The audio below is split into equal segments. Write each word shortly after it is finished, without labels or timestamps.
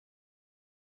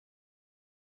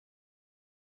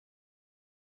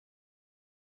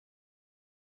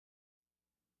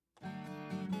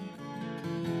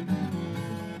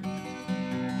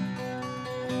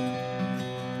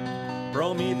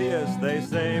Prometheus, they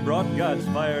say, brought God's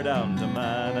fire down to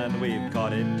man, and we've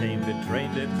caught it, tamed it,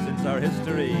 trained it since our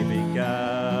history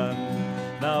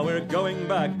began. Now we're going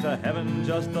back to heaven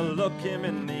just to look him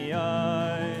in the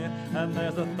eye, and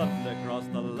there's a thunder across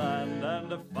the land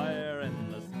and a fire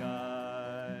in the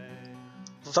sky.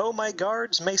 Though my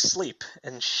guards may sleep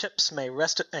and ships may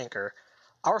rest at anchor,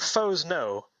 our foes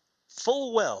know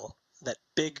full well that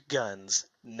big guns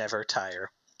never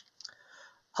tire.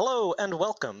 Hello and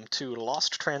welcome to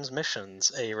Lost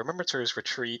Transmissions, a Remembrancers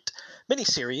Retreat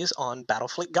mini-series on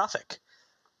Battlefleet Gothic.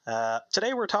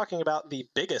 Today we're talking about the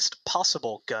biggest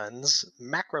possible guns,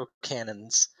 macro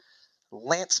cannons,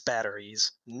 lance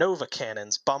batteries, nova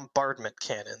cannons, bombardment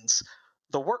cannons,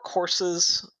 the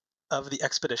workhorses of the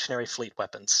expeditionary fleet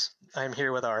weapons. I'm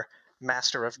here with our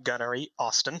master of gunnery,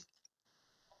 Austin,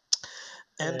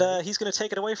 and he's going to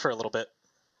take it away for a little bit.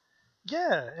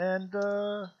 Yeah, and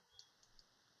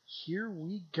here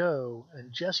we go.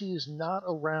 And Jesse is not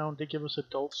around to give us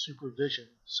adult supervision,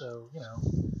 so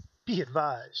be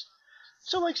advised.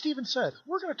 So, like Steven said,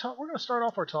 we're going to start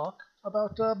off our talk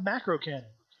about macro cannon.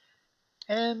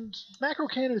 And macro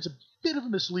cannon is a bit of a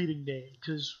misleading name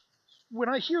because when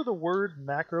I hear the word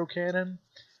macro cannon,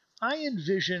 I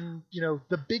envision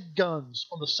the big guns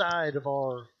on the side of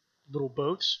our little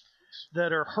boats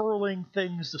that are hurling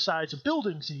things the size of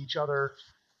buildings at each other,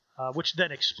 which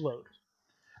then explode.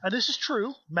 And this is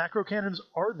true, macro cannons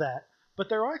are that, but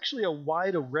there are actually a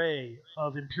wide array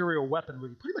of Imperial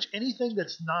weaponry. Pretty much anything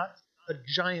that's not a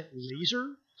giant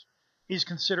laser is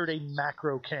considered a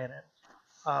macro cannon.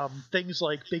 Things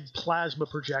like big plasma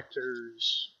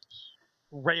projectors,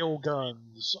 rail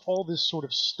guns, all this sort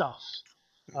of stuff.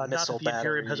 Not that the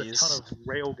Imperium has a ton of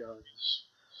rail guns.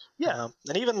 Yeah,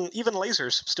 and even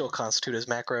lasers still constitute as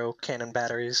macro cannon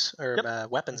batteries or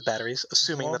weapons batteries,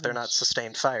 assuming that they're not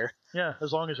sustained fire. Yeah,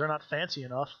 as long as they're not fancy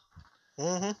enough.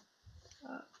 Mm-hmm.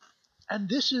 And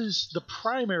this is the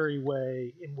primary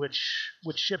way in which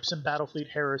ships in Battlefleet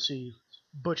Heresy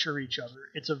butcher each other.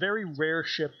 It's a very rare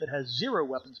ship that has 0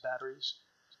 weapons batteries.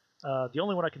 The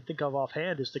only one I can think of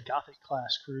offhand is the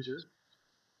Gothic-class cruiser,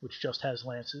 which just has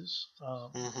lances. Am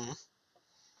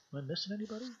I missing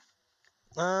anybody?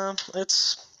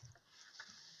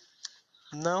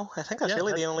 No, I think that's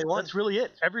really the only one. That's really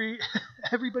it.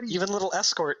 Everybody, even little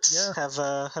escorts have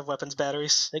weapons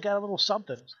batteries. They got a little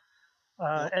something,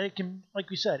 and it can, like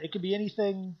we said, it can be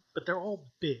anything, but they're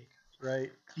all big, right?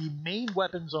 The main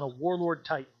weapons on a Warlord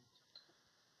Titan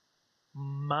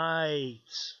might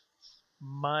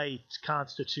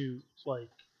constitute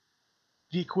like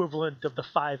the equivalent of the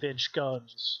 5-inch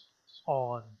guns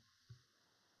on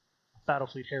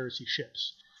Battlefleet Heresy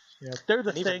ships. They're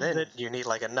the thing that you need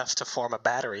like enough to form a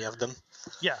battery of them.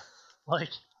 Yeah, like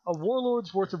a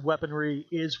warlord's worth of weaponry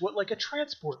is what like a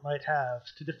transport might have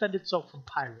to defend itself from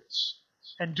pirates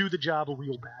and do the job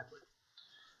real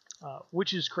badly,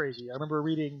 which is crazy. I remember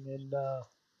reading in I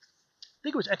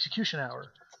think it was Execution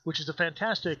Hour, which is a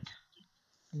fantastic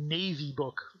Navy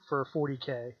book for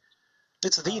 40K.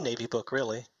 It's the Navy book,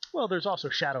 really. Well, there's also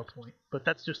Shadow Point, but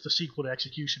that's just the sequel to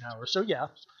Execution Hour. So yeah.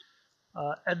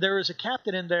 And there is a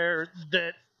captain in there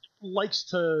that likes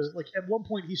to, like, at one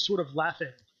point he's sort of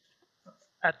laughing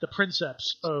at the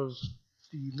princeps of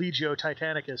the Legio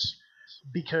Titanicus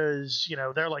because,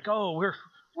 they're like, oh, we're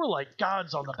like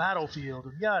gods on the battlefield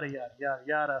and yada, yada, yada,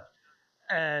 yada.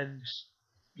 And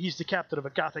he's the captain of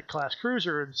a Gothic-class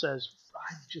cruiser and says,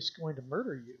 I'm just going to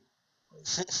murder you.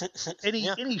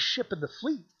 Any ship in the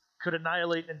fleet could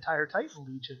annihilate an entire Titan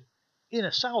Legion in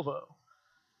a salvo.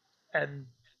 And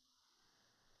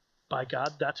by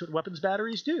God, that's what weapons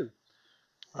batteries do.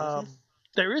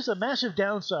 There is a massive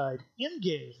downside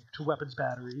in-game to weapons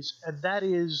batteries, and that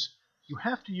is you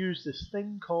have to use this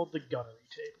thing called the gunnery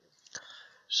table.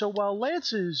 So while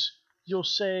lances, you'll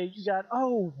say you got,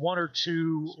 1 or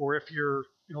 2, or if you're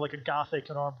like a Gothic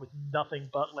and armed with nothing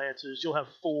but lances, you'll have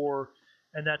 4,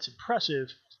 and that's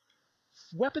impressive.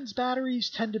 Weapons batteries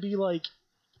tend to be like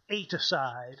 8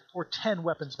 aside, or 10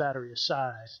 weapons battery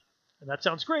aside. And that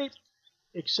sounds great,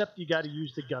 except you got to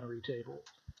use the gunnery table.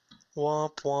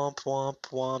 Womp, womp, womp,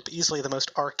 womp. Easily the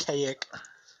most archaic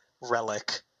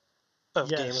relic of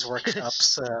Games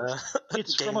Workshop's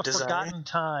it's game from a design. forgotten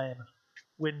time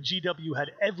when GW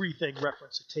had everything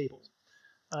reference a table.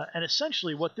 And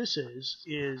essentially what this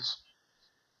is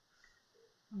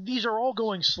these are all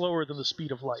going slower than the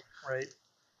speed of light, right?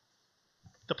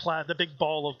 The big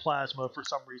ball of plasma, for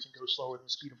some reason, goes slower than the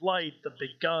speed of light, the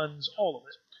big guns, all of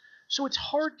it. So it's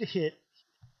hard to hit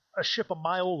a ship a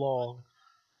mile long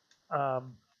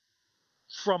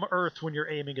from Earth when you're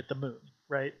aiming at the moon,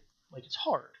 right? Like, it's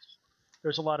hard.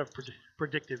 There's a lot of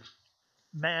predictive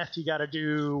math you got to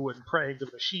do and praying to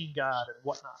the machine god and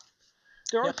whatnot.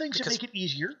 There are things that make it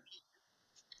easier,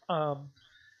 and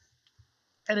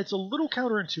it's a little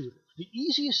counterintuitive. The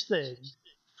easiest thing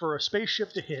for a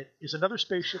spaceship to hit is another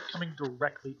spaceship coming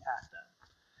directly at them.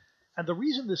 And the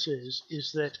reason this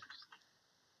is that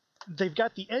they've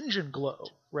got the engine glow,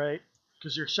 right?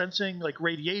 Because they're sensing like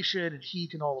radiation and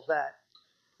heat and all of that.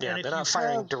 Yeah, they're not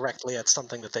firing directly at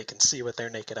something that they can see with their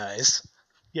naked eyes.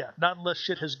 Yeah, not unless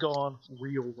shit has gone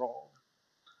real wrong.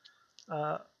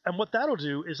 And what that'll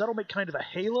do is that'll make kind of a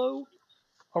halo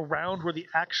around where the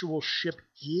actual ship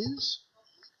is,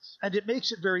 and it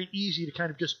makes it very easy to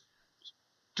kind of just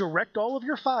direct all of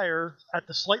your fire at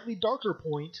the slightly darker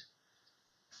point,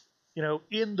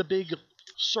 in the big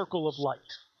circle of light,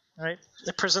 right?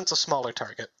 It presents a smaller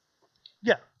target.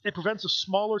 Yeah, it prevents a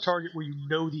smaller target where you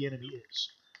know the enemy is.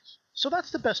 So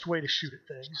that's the best way to shoot at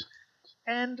things.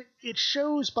 And it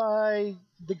shows by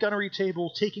the gunnery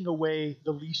table taking away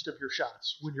the least of your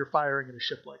shots when you're firing at a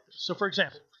ship like this. So for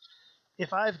example,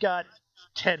 if I've got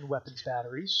 10 weapons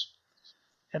batteries,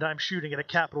 and I'm shooting at a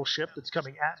capital ship that's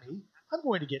coming at me, I'm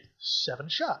going to get 7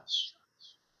 shots.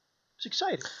 It's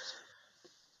exciting.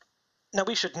 Now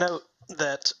we should note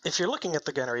that if you're looking at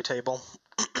the gunnery table,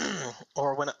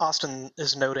 or when Austin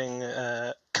is noting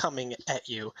coming at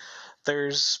you,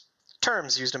 there's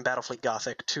terms used in Battlefleet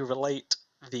Gothic to relate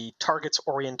the target's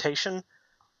orientation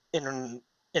in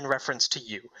reference to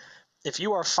you. If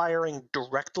you are firing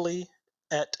directly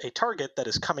at a target that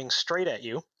is coming straight at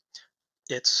you,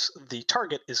 the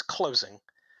target is closing.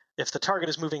 If the target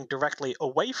is moving directly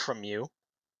away from you,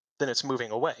 then it's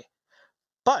moving away.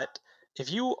 But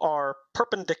if you are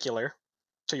perpendicular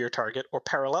to your target or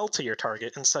parallel to your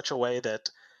target in such a way that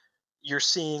you're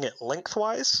seeing it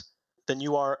lengthwise, then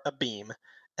you are a beam.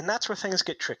 And that's where things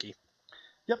get tricky.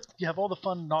 Yep, you have all the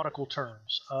fun nautical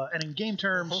terms. And in game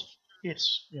terms,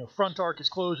 it's, front arc is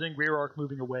closing, rear arc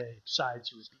moving away,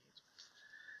 sides are beams.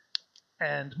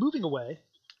 And moving away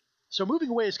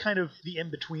is kind of the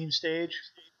in-between stage.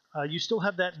 You still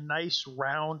have that nice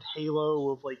round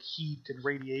halo of like heat and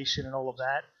radiation and all of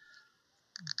that.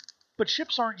 But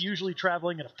ships aren't usually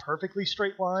traveling in a perfectly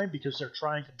straight line because they're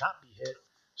trying to not be hit,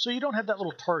 so you don't have that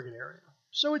little target area.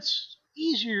 So it's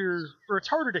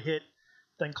harder to hit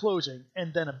than closing.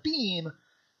 And then a beam,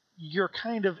 you're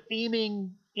kind of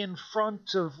aiming in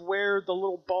front of where the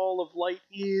little ball of light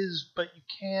is, but you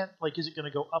can't, is it going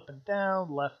to go up and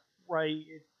down, left, right?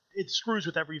 It screws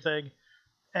with everything,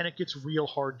 and it gets real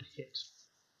hard to hit.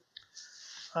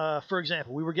 For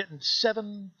example, we were getting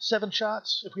seven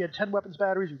shots. If we had 10 weapons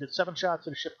batteries, we'd get 7 shots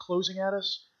at a ship closing at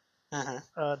us.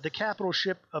 The capital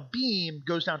ship, a beam,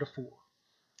 goes down to 4.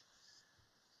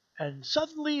 And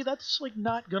suddenly, that's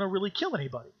not going to really kill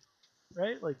anybody,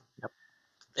 right? Yep.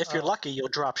 If you're lucky, you'll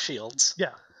drop shields.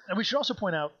 Yeah, and we should also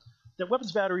point out that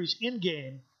weapons batteries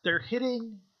in-game, they're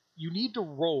hitting, you need to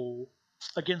roll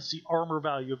against the armor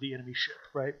value of the enemy ship,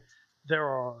 right? There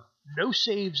are no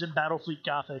saves in Battlefleet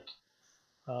Gothic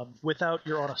without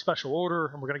you're on a special order,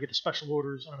 and we're going to get to special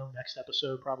orders, I don't know, next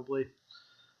episode probably.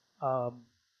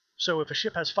 So if a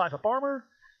ship has 5 up armor,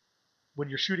 when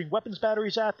you're shooting weapons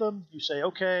batteries at them, you say,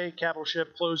 okay, capital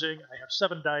ship closing, I have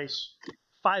 7 dice,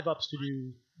 5 ups to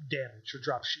do damage or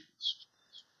drop shields.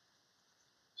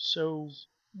 So,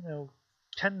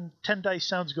 10 dice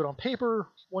sounds good on paper.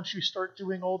 Once you start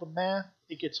doing all the math,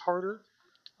 it gets harder.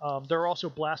 There are also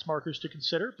blast markers to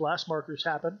consider. Blast markers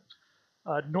happen.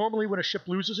 Normally when a ship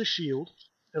loses a shield,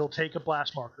 it'll take a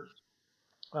blast marker,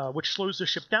 which slows the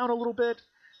ship down a little bit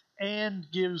and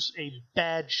gives a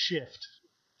bad shift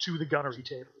to the gunnery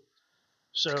table.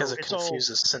 So because it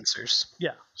confuses sensors.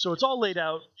 Yeah, so it's all laid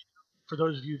out for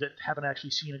those of you that haven't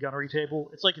actually seen a gunnery table.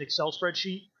 It's like an Excel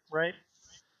spreadsheet, right?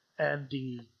 And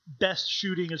the best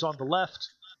shooting is on the left,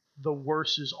 the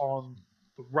worst is on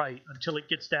the right, until it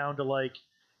gets down to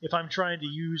if I'm trying to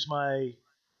use my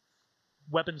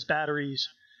weapons batteries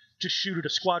to shoot at a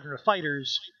squadron of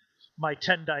fighters, my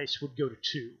 10 dice would go to 2.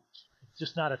 It's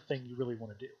just not a thing you really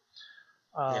want to do.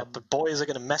 The boys are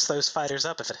going to mess those fighters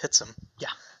up if it hits them.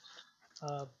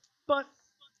 Yeah. But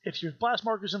if your blast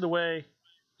marker's in the way,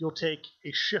 you'll take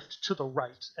a shift to the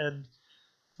right. And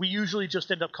we usually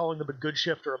just end up calling them a good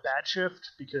shift or a bad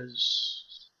shift because,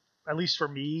 at least for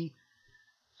me,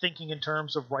 thinking in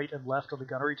terms of right and left on the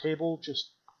gunnery table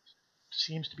just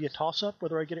seems to be a toss-up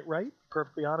whether I get it right.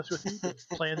 Perfectly honest with you. Been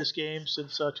playing this game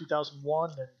since 2001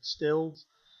 and still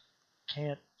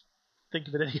can't think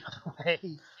of it any other way.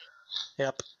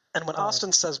 Yep. And when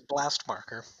Austin says blast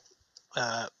marker,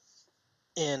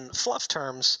 in fluff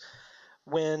terms,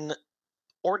 when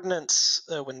ordnance,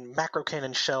 when macro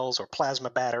cannon shells or plasma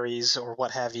batteries or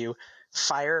what have you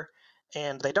fire,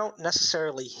 and they don't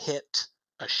necessarily hit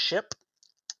a ship.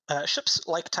 Ships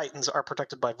like Titans are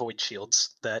protected by void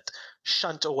shields that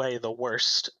shunt away the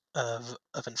worst of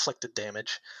inflicted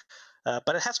damage.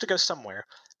 But it has to go somewhere.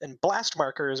 And blast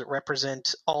markers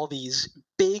represent all these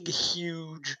big,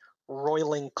 huge,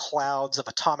 roiling clouds of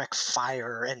atomic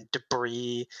fire and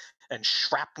debris and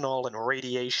shrapnel and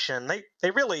radiation.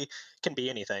 They really can be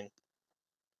anything.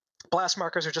 Blast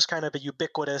markers are just kind of a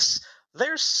ubiquitous,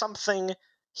 there's something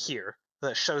here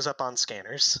that shows up on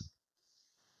scanners.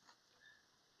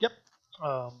 Yep.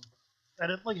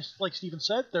 And like Steven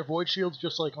said, they're void shields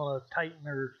just like on a Titan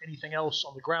or anything else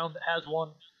on the ground that has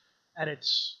one. And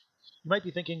you might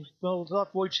be thinking, well,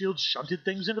 thought void shields shunted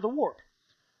things into the warp.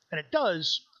 And it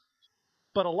does,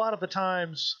 but a lot of the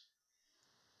times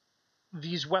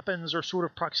these weapons are sort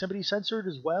of proximity censored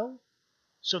as well.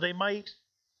 So they might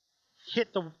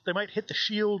hit the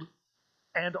shield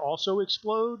and also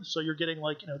explode. So you're getting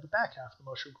the back half of the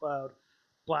mushroom cloud,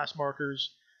 blast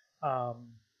markers,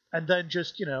 and then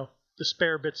just the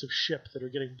spare bits of ship that are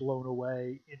getting blown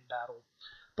away in battle.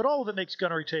 But all of it makes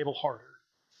gunnery table harder.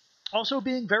 Also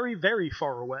being very, very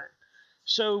far away.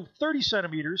 So 30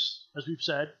 centimeters, as we've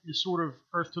said, is sort of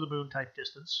Earth to the moon type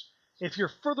distance. If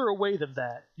you're further away than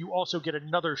that, you also get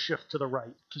another shift to the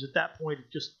right, because at that point, it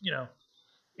just,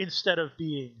 instead of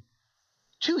being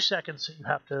 2 seconds that you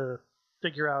have to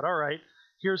figure out, all right,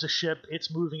 here's a ship,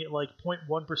 it's moving at like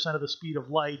 0.1% of the speed of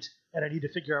light, and I need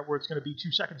to figure out where it's going to be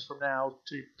 2 seconds from now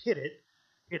to hit it.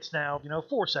 It's now,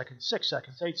 4 seconds, 6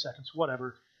 seconds, 8 seconds,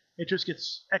 whatever. It just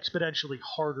gets exponentially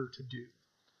harder to do.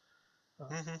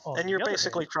 And you're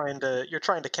basically trying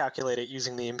to calculate it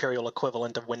using the imperial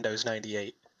equivalent of Windows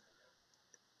 98.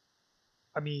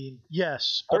 I mean,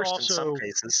 yes, but Worst also in some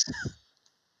cases.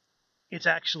 It's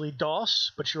actually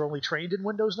DOS, but you're only trained in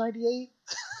Windows 98.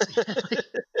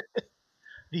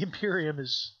 The Imperium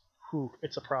it's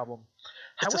a problem.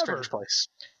 It's However, a strange place.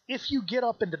 If you get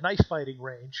up into knife fighting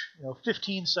range,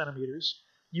 15 centimeters,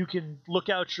 you can look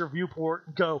out your viewport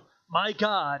and go, my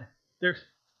God,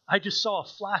 I just saw a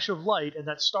flash of light and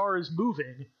that star is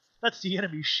moving. That's the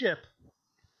enemy ship.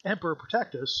 Emperor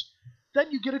protect us.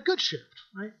 Then you get a good shift,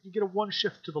 right? You get a one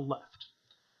shift to the left.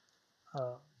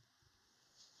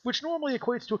 Which normally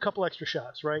equates to a couple extra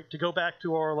shots, right? To go back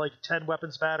to our 10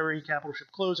 weapons battery, capital ship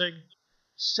closing,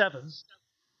 7.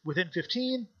 Within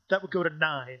 15, that would go to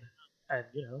 9. And,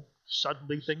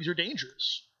 suddenly things are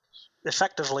dangerous.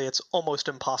 Effectively, it's almost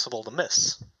impossible to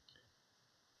miss.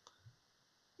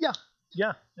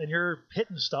 Yeah. And you're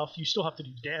hitting stuff, you still have to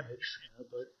do damage,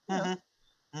 but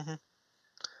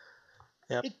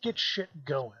Yep. It gets shit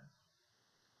going.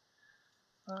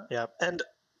 Yeah, and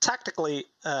tactically,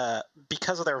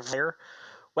 because of their value,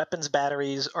 weapons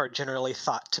batteries are generally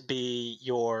thought to be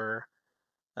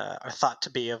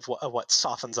of what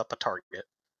softens up a target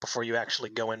before you actually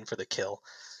go in for the kill.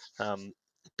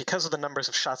 Because of the numbers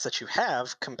of shots that you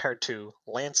have compared to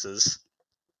lances,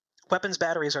 weapons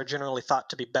batteries are generally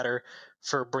thought to be better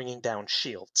for bringing down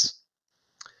shields.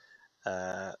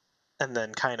 And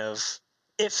then kind of,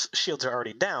 if shields are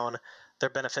already down, they're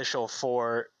beneficial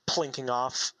for plinking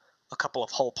off a couple of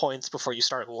hull points before you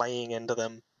start laying into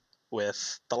them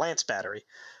with the lance battery.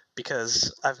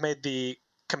 Because I've made the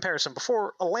comparison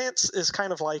before, a lance is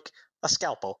kind of like a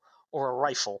scalpel or a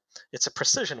rifle. It's a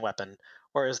precision weapon,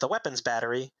 whereas the weapons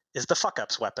battery is the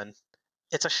fuck-ups weapon.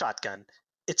 It's a shotgun.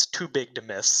 It's too big to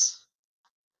miss.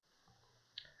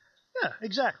 Yeah,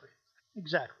 exactly.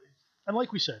 And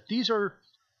like we said, these are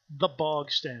the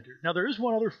bog standard. Now, there is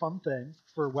one other fun thing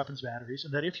for weapons batteries,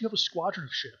 and that if you have a squadron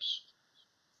of ships,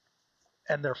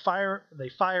 and they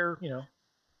fire,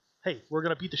 hey, we're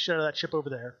going to beat the shit out of that ship over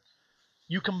there,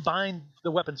 you combine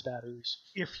the weapons batteries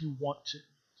if you want to.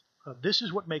 This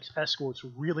is what makes escorts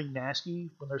really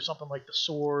nasty when there's something like the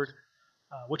sword,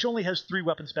 which only has 3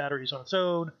 weapons batteries on its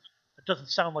own. It doesn't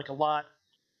sound like a lot,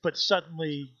 but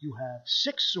suddenly you have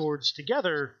 6 swords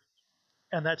together,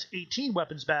 and that's 18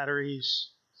 weapons batteries,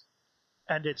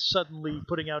 and it's suddenly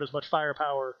putting out as much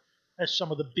firepower as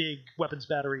some of the big weapons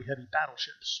battery heavy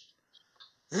battleships.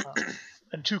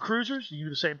 And 2 cruisers, you do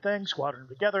the same thing, squadron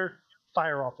together,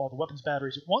 fire off all the weapons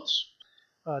batteries at once.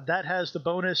 That has the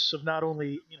bonus of not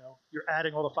only, you're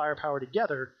adding all the firepower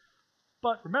together,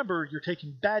 but remember, you're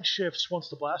taking bad shifts once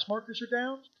the blast markers are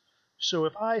down. So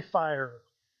if I fire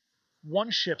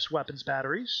one ship's weapons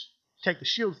batteries, take the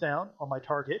shields down on my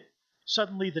target,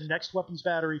 suddenly the next weapons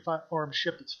battery armed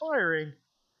ship that's firing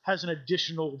has an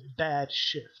additional bad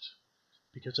shift,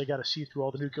 because they got to see through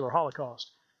all the nuclear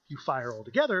holocaust. If you fire all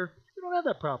together, you don't have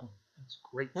that problem. It's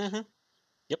great. Mm-hmm.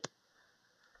 Yep.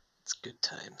 It's good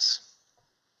times.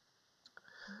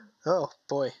 Oh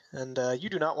boy, and you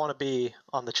do not want to be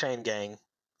on the chain gang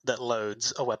that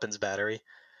loads a weapons battery.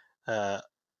 Uh,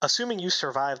 Assuming you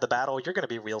survive the battle, you're going to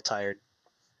be real tired.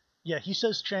 Yeah, he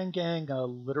says Chang Gang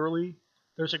literally.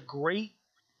 There's a great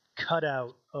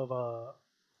cutout of a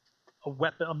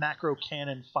weapon, a macro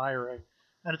cannon firing,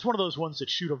 and it's one of those ones that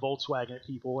shoot a Volkswagen at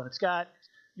people, and it's got,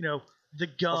 you know, the A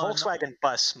gun. Volkswagen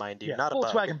bus, mind you, Yeah, not a bug.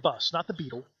 Volkswagen bus, not the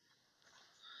Beetle.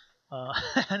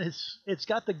 And it's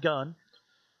got the gun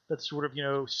that's sort of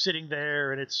sitting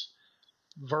there, and it's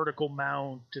vertical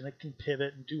mount, and it can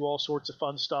pivot and do all sorts of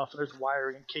fun stuff. And there's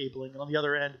wiring and cabling, and on the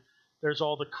other end, there's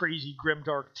all the crazy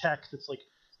grimdark tech that's like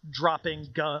dropping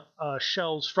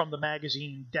shells from the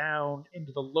magazine down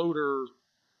into the loader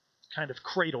kind of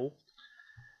cradle.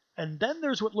 And then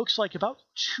there's what looks like about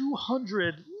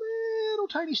 200 little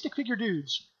tiny stick figure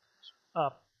dudes, uh,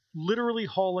 literally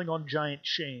hauling on giant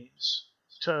chains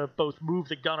to both move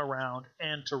the gun around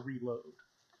and to reload,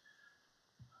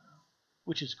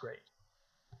 which is great.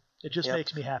 It just Yep.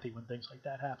 makes me happy when things like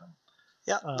that happen.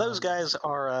 Yeah, those guys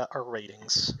are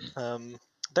ratings.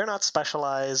 They're not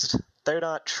specialized. They're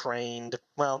not trained.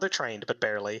 Well, they're trained, but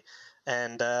barely.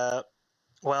 And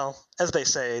well, as they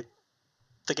say,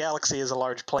 the galaxy is a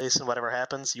large place, and whatever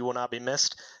happens, you will not be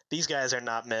missed. These guys are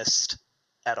not missed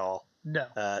at all. No.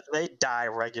 They die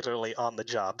regularly on the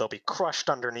job. They'll be crushed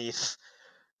underneath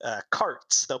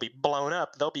carts. They'll be blown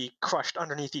up. They'll be crushed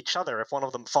underneath each other if one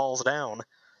of them falls down.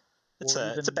 It's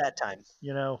a bad time.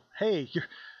 Hey,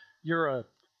 you're a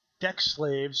deck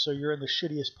slave, so you're in the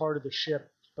shittiest part of the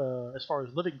ship as far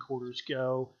as living quarters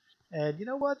go. And you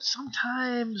know what?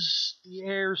 Sometimes the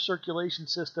air circulation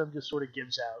system just sort of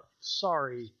gives out.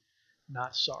 Sorry,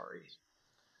 not sorry.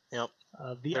 Yep.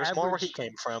 The There's average, more where he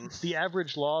came from. The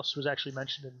average loss was actually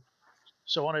mentioned in.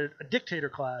 So on a dictator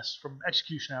class from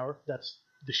Execution Hour, that's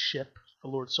the ship, the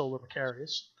Lord Solar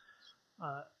Macarius.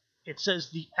 It says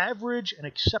the average and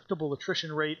acceptable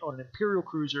attrition rate on an Imperial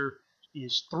cruiser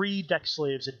is 3 deck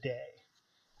slaves a day.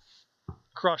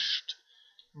 Crushed,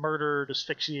 murdered,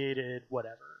 asphyxiated,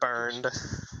 whatever. Burned.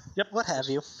 Yep. What have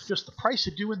you. Just the price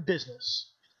of doing business.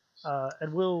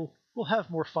 And we'll have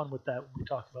more fun with that when we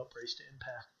talk about Brace to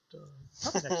Impact.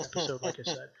 Probably next episode, like I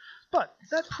said. But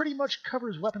that pretty much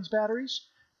covers weapons batteries.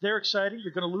 They're exciting.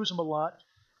 You're going to lose them a lot.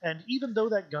 And even though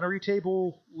that gunnery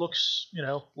table looks,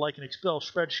 like an Excel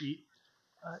spreadsheet,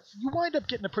 you wind up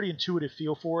getting a pretty intuitive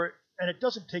feel for it, and it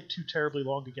doesn't take too terribly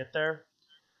long to get there.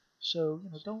 So,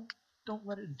 don't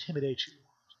let it intimidate you.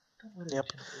 Don't let it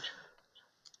intimidate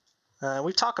you.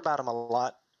 We've talked about them a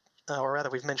lot, or rather,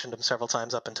 we've mentioned them several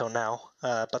times up until now.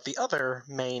 But the other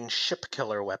main ship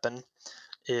killer weapon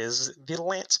is the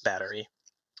lance battery.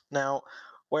 Now,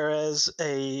 whereas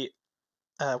a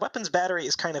weapons battery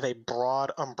is kind of a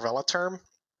broad umbrella term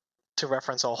to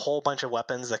reference a whole bunch of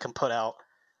weapons that can put out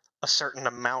a certain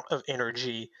amount of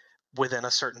energy within a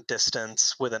certain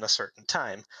distance, within a certain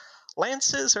time.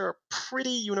 Lances are pretty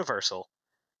universal.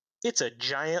 It's a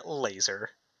giant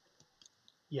laser.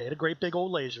 Yeah, it a great big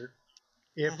old laser.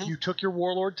 If you took your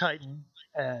Warlord Titan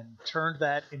and turned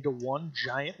that into one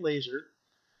giant laser,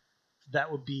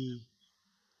 that would be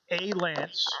a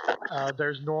lance.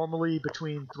 There's normally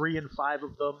between 3 and 5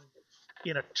 of them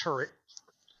in a turret.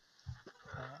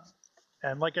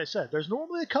 And like I said, there's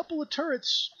normally a couple of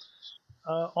turrets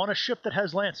on a ship that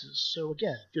has lances. So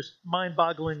again, just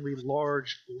mind-bogglingly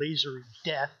large lasery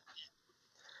death.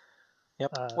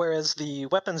 Yep. Whereas the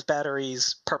weapons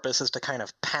battery's purpose is to kind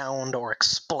of pound or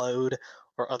explode,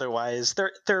 or otherwise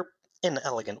they're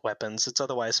inelegant weapons. It's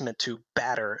otherwise meant to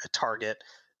batter a target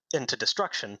into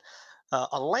destruction.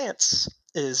 A lance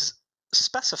is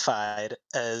specified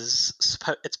as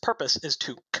its purpose is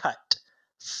to cut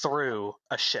through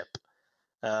a ship.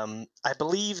 I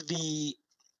believe the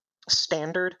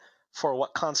standard for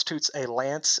what constitutes a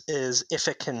lance is if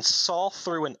it can saw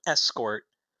through an escort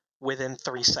within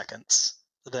 3 seconds,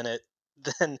 then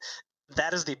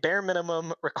that is the bare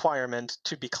minimum requirement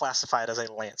to be classified as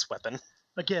a lance weapon.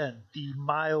 Again, the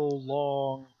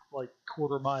mile-long, like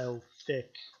quarter-mile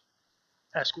thick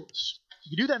escorts.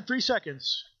 If you do that in 3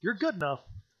 seconds, you're good enough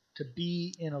to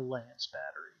be in a lance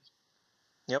battery.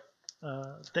 Yep.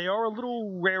 They are a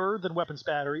little rarer than weapons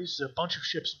batteries. A bunch of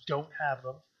ships don't have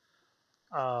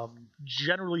them.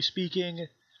 Generally speaking,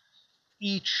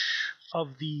 each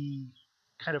of the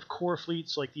kind of core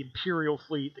fleets, like the Imperial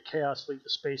fleet, the Chaos fleet, the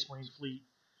Space Marine fleet,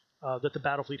 that the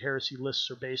Battlefleet Heresy lists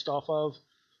are based off of,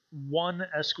 one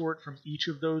escort from each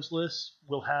of those lists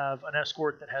will have an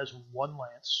escort that has one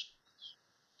lance.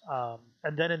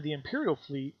 And then in the Imperial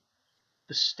fleet,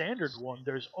 the standard one,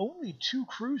 there's only 2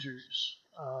 cruisers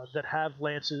that have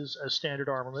lances as standard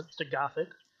armament, the Gothic.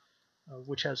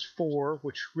 which has 4,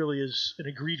 which really is an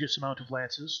egregious amount of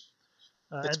lances.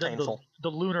 It's and then painful. the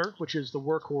Lunar, which is the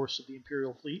workhorse of the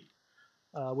Imperial fleet,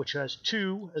 which has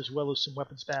 2, as well as some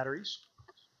weapons batteries.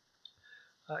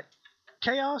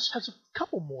 Chaos has a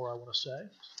couple more, I want to say.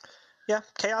 Yeah,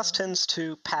 Chaos tends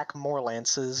to pack more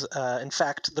lances. In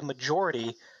fact, the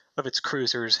majority of its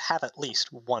cruisers have at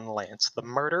least 1 lance. The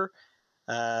Murder,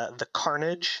 the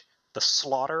Carnage, the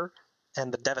Slaughter,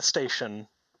 and the Devastation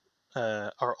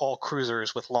are all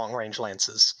cruisers with long-range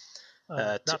lances.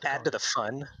 To add to the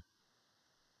fun...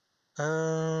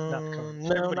 Not the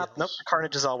Carnage. Everybody else. Nope.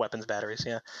 Carnage is all weapons batteries,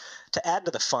 yeah. To add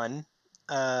to the fun,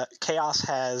 Chaos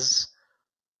has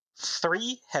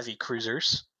 3 heavy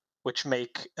cruisers, which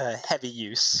make heavy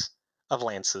use of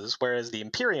lances, whereas the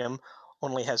Imperium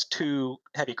only has 2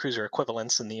 heavy cruiser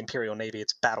equivalents. In the Imperial Navy,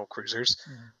 it's battle cruisers.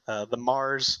 The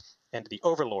Mars and the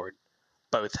Overlord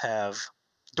both have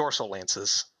dorsal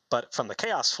lances, but from the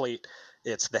Chaos fleet,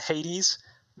 it's the Hades,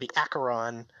 the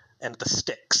Acheron, and the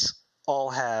Styx.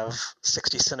 All have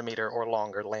 60 centimeter or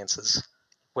longer lances,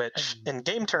 which in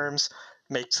game terms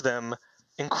makes them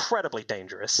incredibly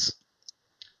dangerous.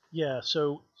 Yeah,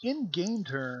 so in game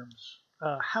terms,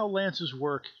 how lances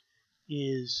work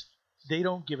is they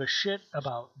don't give a shit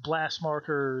about blast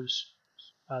markers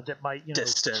that might,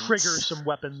 trigger some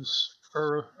weapons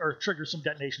or trigger some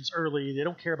detonations early. They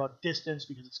don't care about distance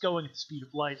because it's going at the speed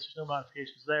of light. So there's no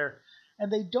modifications there,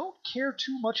 and they don't care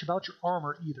too much about your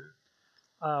armor either.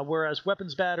 Whereas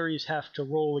weapons batteries have to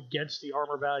roll against the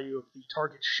armor value of the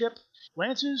target ship,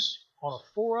 lances on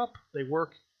a 4-up, they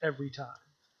work every time.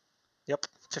 Yep,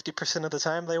 50% of the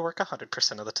time they work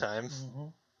 100% of the time.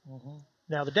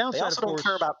 Now the downside, they also of course, don't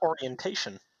care about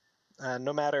orientation.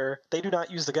 No matter, they do not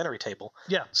use the gunnery table.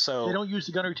 Yeah, so they don't use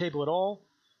the gunnery table at all.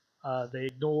 They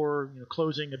ignore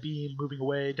closing a beam, moving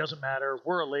away. It doesn't matter.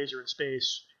 We're a laser in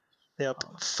space. Yep,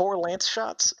 4 lance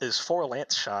shots is 4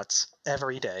 lance shots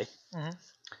every day.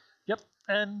 Yep,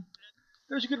 and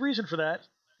there's a good reason for that.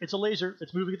 It's a laser.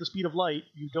 It's moving at the speed of light.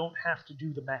 You don't have to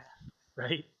do the math,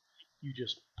 right? You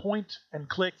just point and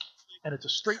click, and it's a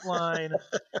straight line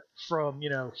from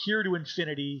here to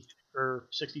infinity, or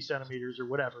 60 centimeters, or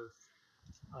whatever.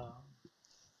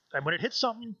 And when it hits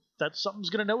something, that something's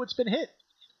going to know it's been hit.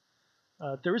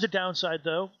 There is a downside,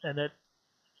 though, and that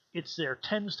there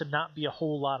tends to not be a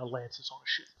whole lot of lances on a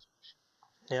ship.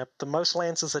 Yep, the most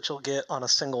lances that you'll get on a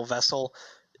single vessel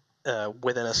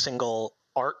within a single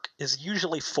arc is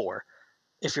usually 4.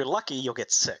 If you're lucky, you'll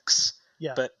get 6.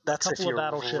 Yeah, but that's if you're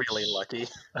really lucky.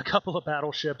 A couple of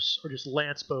battleships are just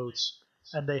lance boats,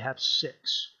 and they have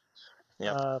 6.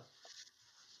 Yep.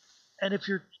 And if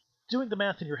you're doing the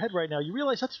math in your head right now, you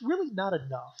realize that's really not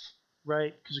enough,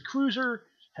 right? Because a cruiser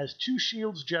has 2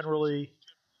 shields generally,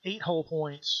 8 hull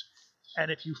points, and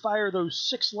if you fire those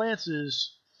 6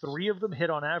 lances, 3 of them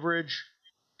hit on average.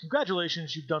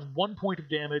 Congratulations, you've done 1 point of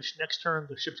damage. Next turn,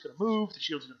 the ship's going to move, the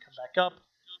shield's going to come back up,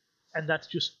 and that's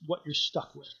just what you're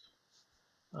stuck with.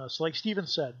 So like Steven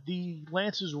said, the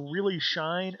lances really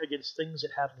shine against things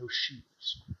that have no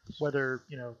shields. Whether,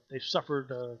 they've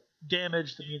suffered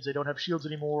damage that means they don't have shields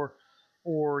anymore,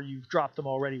 or you've dropped them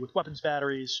already with weapons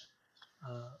batteries,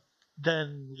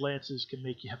 then lances can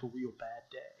make you have a real bad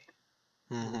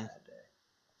day.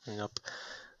 Yep.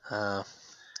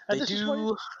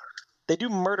 They do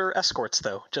murder escorts,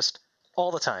 though, just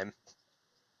all the time.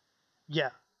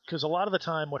 Yeah, because a lot of the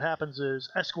time what happens is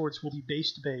escorts will be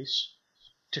base to base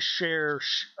to share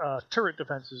turret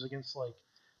defenses against, like,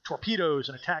 torpedoes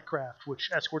and attack craft, which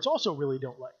escorts also really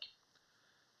don't like.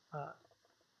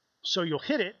 So you'll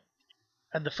hit it,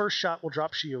 and the first shot will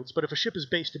drop shields, but if a ship is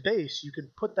base to base, you can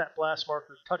put that blast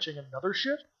marker touching another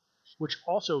ship, which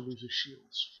also loses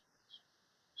shields.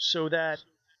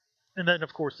 And then,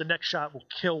 of course, the next shot will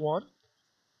kill one,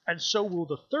 and so will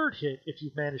the third hit if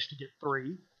you've managed to get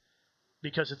 3,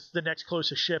 because it's the next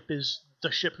closest ship is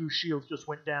the ship whose shield just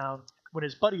went down when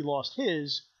his buddy lost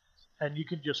his, and you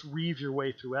can just reave your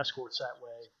way through escorts that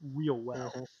way real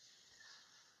well.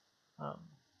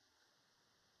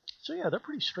 So yeah, they're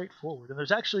pretty straightforward. And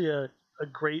there's actually a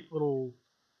great little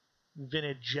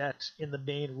vignette in the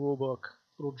main rulebook,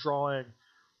 little drawing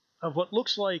of what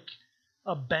looks like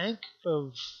a bank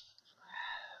of,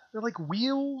 they're like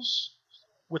wheels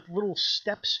with little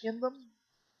steps in them,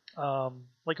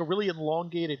 like a really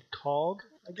elongated cog,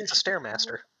 I guess. It's a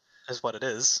Stairmaster, is what it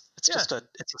is. It's just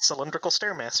it's a cylindrical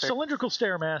Stairmaster. Cylindrical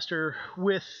Stairmaster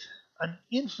with an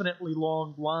infinitely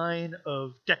long line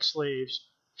of deck slaves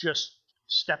just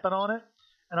stepping on it.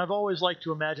 And I've always liked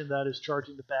to imagine that as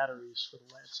charging the batteries for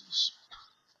the lances.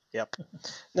 Yep.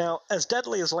 Now, as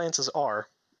deadly as lances are,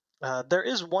 There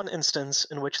is one instance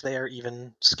in which they are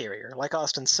even scarier. Like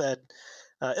Austin said,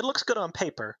 it looks good on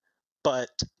paper, but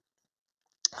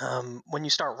when you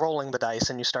start rolling the dice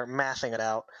and you start mathing it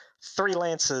out, 3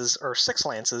 lances or 6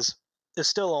 lances is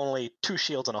still only 2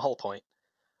 shields and a hull point.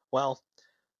 Well,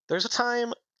 there's a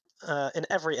time in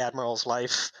every admiral's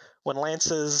life when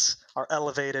lances are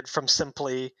elevated from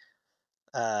simply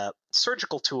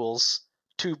surgical tools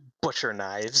to butcher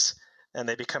knives, and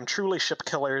they become truly ship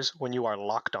killers when you are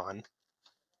locked on.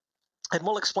 And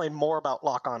we'll explain more about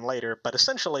lock on later, but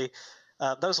essentially,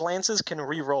 those lances can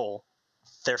re-roll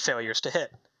their failures to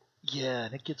hit. Yeah,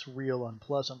 and it gets real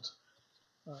unpleasant.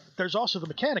 There's also the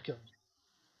Mechanicum,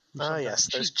 who sometimes Yes,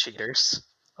 those cheat. cheaters.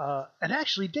 And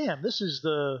actually, damn, this is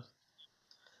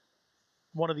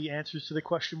one of the answers to the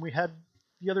question we had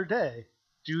the other day.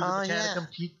 Do the Yeah.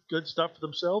 Mechanicum keep good stuff for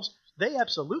themselves? They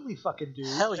absolutely fucking do,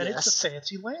 Hell and it's the yes.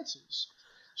 fancy lances.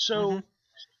 So,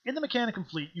 in the Mechanicum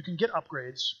fleet, you can get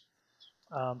upgrades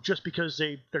just because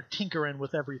they're tinkering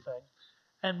with everything.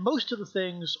 And most of the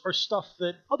things are stuff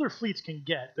that other fleets can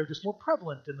get. They're just more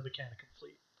prevalent in the Mechanicum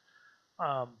fleet.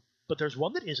 But there's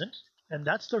one that isn't, and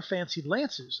that's their fancy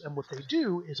lances. And what they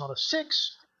do is on a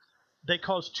 6, they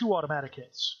cause 2 automatic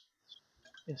hits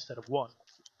instead of 1.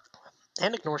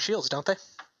 And ignore shields, don't they?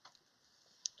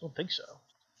 Don't think so.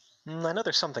 I know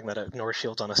there's something that ignores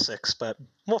shields on a 6, but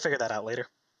we'll figure that out later.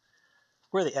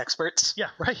 We're the experts. Yeah,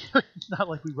 right. Not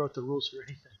like we wrote the rules or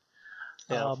anything.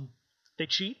 Yeah. They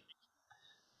cheat,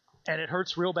 and it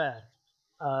hurts real bad.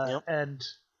 Yep. And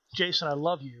Jason, I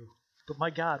love you, but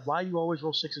my God, why do you always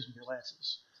roll 6s with your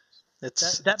lances?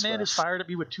 That man rough. has fired at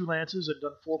me with 2 lances and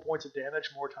done 4 points of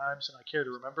damage more times than I care to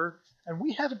remember, and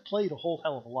we haven't played a whole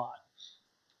hell of a lot.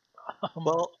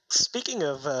 Well, speaking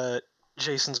of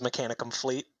Jason's Mechanicum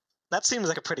fleet, that seems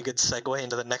like a pretty good segue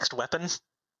into the next weapon,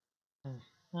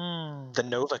 the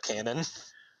Nova Cannon.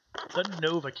 The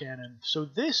Nova Cannon. So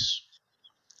this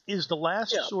is the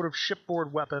last sort of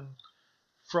shipboard weapon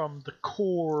from the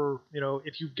core,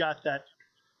 if you've got that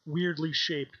weirdly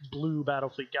shaped blue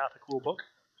Battlefleet Gothic rulebook.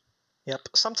 Yep.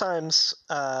 Sometimes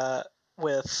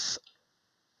with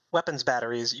weapons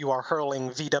batteries, you are hurling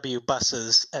VW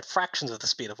buses at fractions of the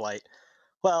speed of light.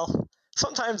 Well,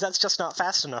 sometimes that's just not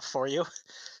fast enough for you,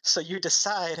 so you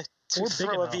decide to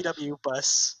throw a VW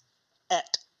bus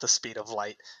at the speed of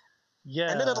light. Yeah.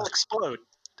 And then it'll explode,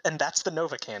 and that's the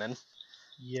Nova Cannon.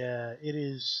 Yeah, it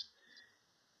is.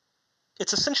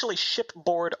 It's essentially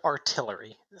shipboard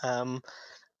artillery.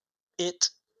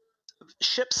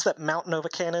 Ships that mount Nova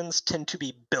Cannons tend to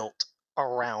be built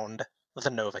around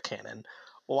the Nova Cannon,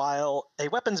 while a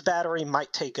weapons battery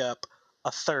might take up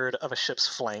a third of a ship's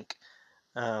flank.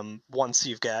 Once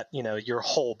you've got, your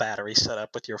whole battery set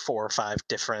up with your 4 or 5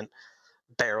 different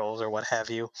barrels or what have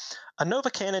you, a Nova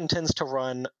Cannon tends to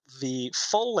run the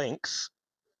full length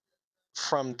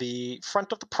from the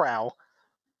front of the prow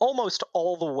almost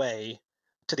all the way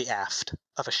to the aft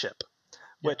of a ship,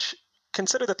 which,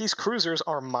 consider that these cruisers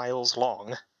are miles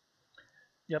long.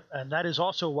 Yep, and that is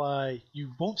also why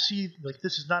you won't see,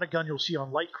 this is not a gun you'll see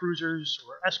on light cruisers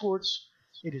or escorts.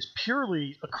 It is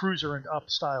purely a cruiser and up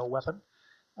style weapon.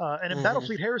 And in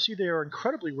Battlefleet Heresy, they are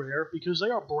incredibly rare because they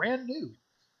are brand new.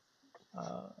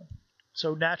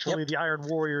 So naturally, the Iron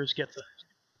Warriors get the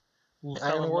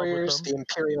Iron Warriors, the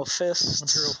Imperial Fists.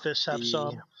 Imperial Fists have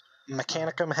some.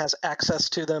 Mechanicum has access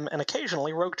to them, and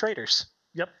occasionally Rogue Traders.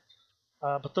 Yep.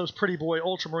 But those pretty boy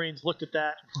Ultramarines looked at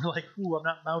that and were like, ooh, I'm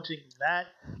not mounting that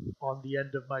on the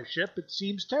end of my ship. It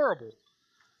seems terrible.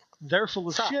 They're full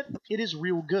of shit. It is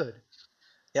real good.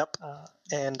 Yep.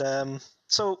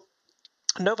 So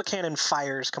Nova Cannon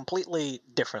fires completely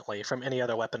differently from any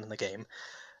other weapon in the game.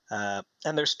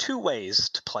 And there's 2 ways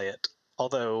to play it,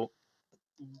 although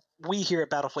we here at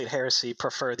Battlefleet Heresy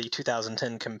prefer the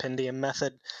 2010 Compendium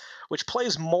method, which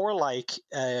plays more like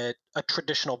a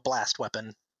traditional blast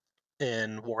weapon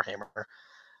in Warhammer.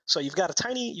 So you've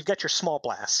got your small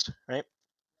blast, right?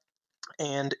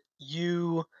 And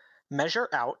you measure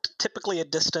out, typically a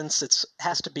distance,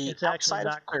 has to be outside of 30. It's actually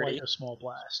not quite a small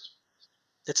blast.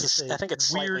 I think it's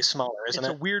slightly smaller, isn't it?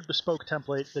 It's a weird bespoke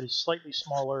template that is slightly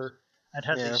smaller and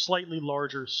has a slightly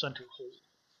larger center hole.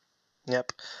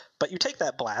 Yep. But you take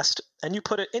that blast and you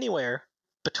put it anywhere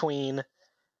between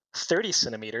 30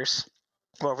 centimeters,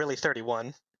 well, really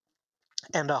 31,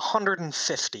 and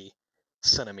 150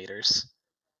 centimeters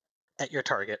at your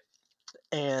target.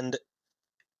 And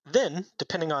then,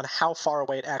 depending on how far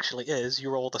away it actually is, you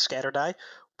roll the scatter die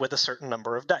with a certain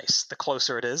number of dice. The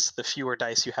closer it is, the fewer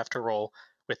dice you have to roll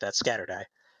with that scatter die.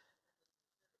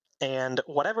 And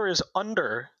whatever is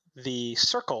under the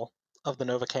circle of the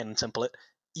Nova Cannon template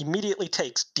immediately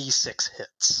takes D6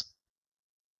 hits.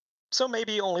 so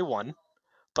maybe only one,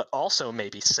 but also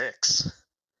maybe 6.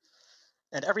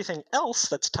 And everything else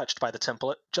that's touched by the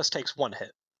template just takes 1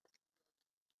 hit.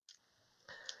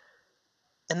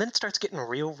 And then it starts getting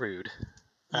real rude.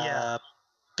 Yeah.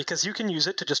 Because you can use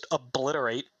it to just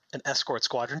obliterate an escort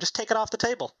squadron. Just take it off the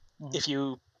table if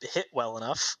you hit well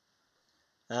enough.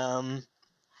 Or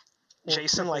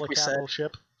Jason, cripple like a we said, capital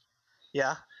ship.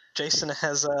 yeah, Jason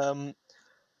has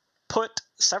put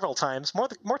several times,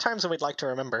 more times than we'd like to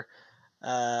remember,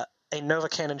 a Nova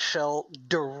Cannon shell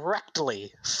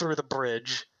directly through the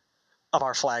bridge of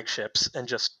our flagships, and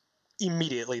just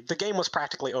immediately, the game was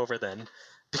practically over then,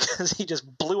 because he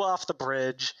just blew off the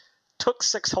bridge, took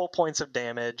 6 whole points of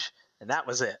damage, and that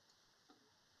was it.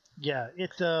 Yeah,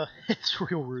 it's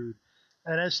real rude.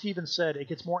 And as Steven said, it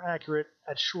gets more accurate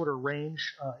at shorter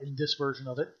range in this version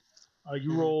of it.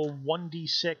 You roll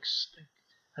 1d6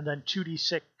 and then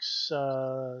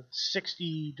 2d6,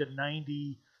 60 to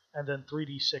 90, and then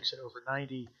 3d6 at over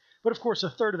 90. But of course, a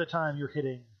third of the time you're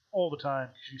hitting all the time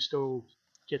because you still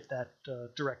get that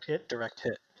direct hit. Direct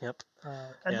hit, yep.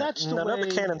 And that's the way...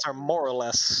 Nova cannons are more or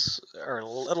less, or a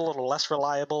little less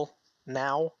reliable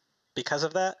now because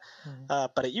of that.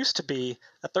 But it used to be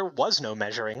that there was no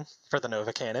measuring for the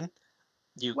Nova Cannon.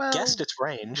 You guessed its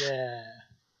range. Yeah.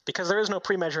 Because there is no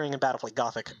pre-measuring in Battlefleet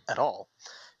Gothic at all.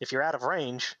 If you're out of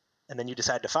range and then you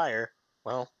decide to fire,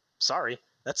 well, sorry,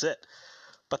 that's it.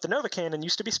 But the Nova Cannon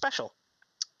used to be special.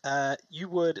 You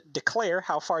would declare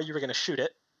how far you were going to shoot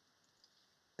it,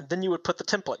 and then you would put the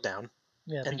template down,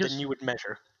 and then you would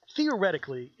measure.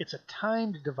 Theoretically, it's a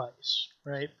timed device,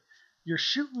 right? You're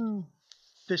shooting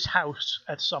this house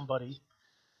at somebody,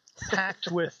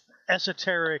 packed with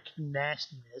esoteric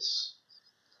nastiness,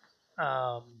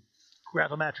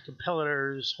 gravimetric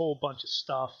impellers, whole bunch of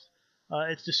stuff.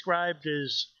 It's described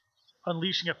as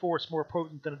unleashing a force more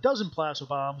potent than a dozen plasma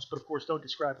bombs, but of course don't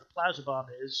describe what a plasma bomb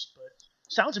is, but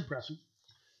sounds impressive.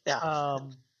 Yeah.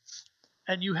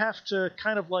 And you have to,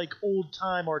 kind of like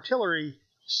old-time artillery,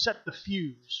 set the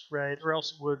fuse, right? Or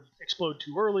else it would explode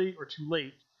too early or too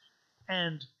late.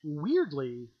 And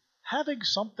weirdly, having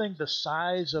something the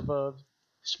size of a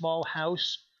small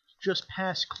house just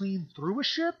pass clean through a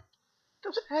ship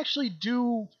doesn't actually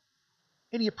do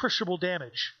any appreciable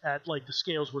damage at like the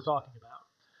scales we're talking about.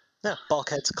 Yeah,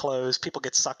 bulkheads close, people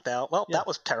get sucked out. Well, that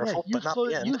was terrible, but not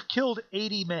the end. You've killed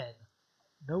 80 men.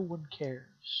 No one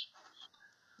cares.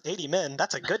 80 men,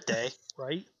 that's a good day.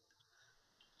 Right?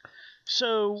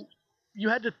 So you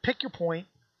had to pick your point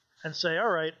and say, all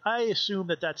right, I assume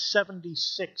that that's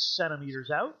 76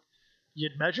 centimeters out.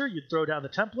 You'd measure, you'd throw down the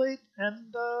template,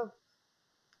 and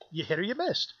you hit or you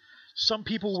missed. Some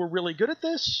people were really good at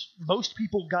this. Most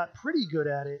people got pretty good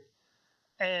at it.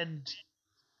 And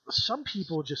some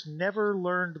people just never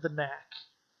learned the knack.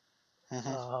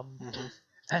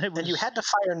 And you had to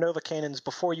fire Nova Cannons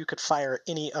before you could fire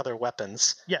any other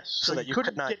weapons. Yes. So that you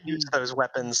could not use those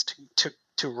weapons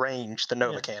to range the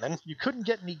Nova Cannon. You couldn't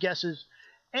get any guesses.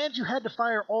 And you had to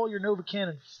fire all your Nova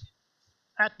Cannons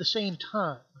at the same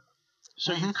time.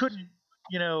 So you couldn't,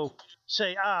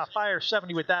 say, fire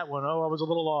 70 with that one. Oh, I was a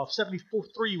little off.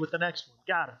 73 with the next one.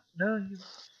 Got it. No,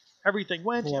 everything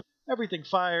went. Yep. Everything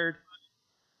fired.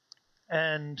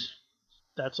 And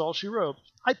that's all she wrote.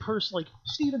 I personally, like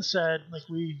Steven said, like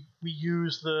we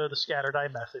use the scatter die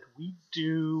method. We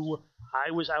do.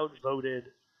 I was outvoted,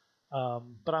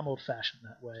 but I'm old-fashioned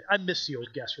that way. I miss the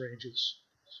old guess ranges.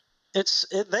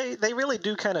 They really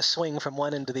do kind of swing from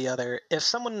one end to the other. If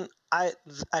someone I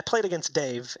played against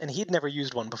Dave, and he'd never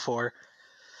used one before,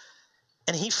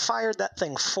 and he fired that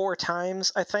thing 4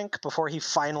 times, I think, before he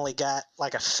finally got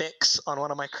like a fix on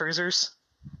one of my cruisers.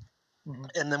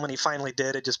 And then when he finally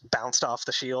did, it just bounced off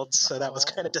the shields, so that was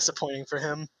kind of disappointing for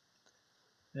him.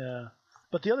 Yeah,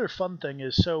 but the other fun thing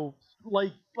is, so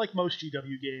like most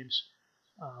GW games,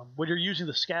 when you're using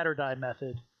the scatter die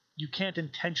method, you can't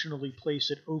intentionally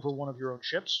place it over one of your own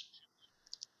ships.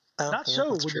 Not so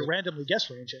when you're randomly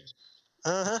guess ranging.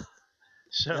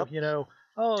 So,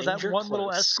 that one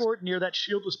little escort near that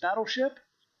shieldless battleship?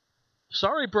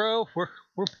 Sorry, bro, we're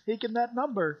making that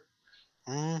number.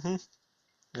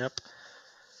 Yep.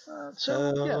 That's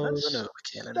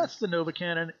the Nova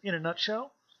Cannon in a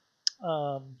nutshell.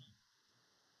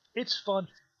 It's fun.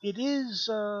 It is,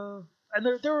 and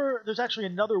there's actually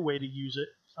another way to use it,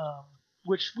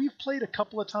 which we've played a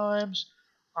couple of times.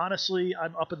 Honestly,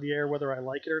 I'm up in the air whether I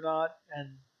like it or not,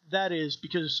 and that is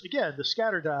because, again, the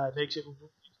scatter die makes it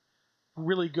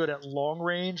really good at long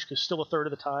range, because still a third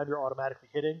of the time you're automatically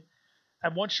hitting.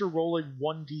 And once you're rolling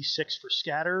 1d6 for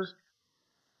scatter,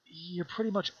 you're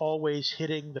pretty much always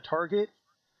hitting the target.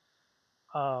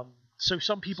 So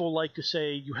some people like to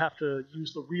say you have to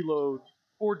use the reload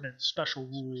ordnance special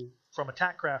rule from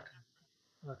attack craft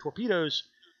torpedoes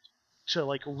to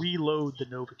like reload the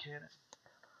Nova cannon.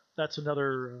 That's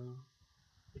another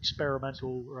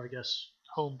experimental, or I guess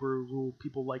homebrew rule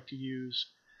people like to use.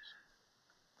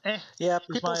 Yeah, was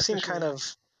people my seem official kind rating.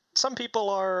 of. Some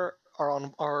people are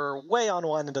way on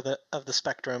one end of the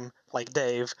spectrum, like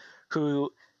Dave, who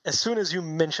as soon as you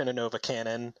mention a Nova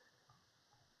cannon,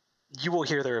 you will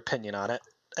hear their opinion on it,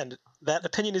 and that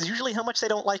opinion is usually how much they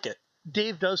don't like it.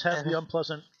 Dave does have And the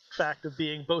unpleasant fact of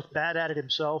being both bad at it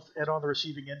himself and on the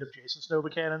receiving end of Jason's Nova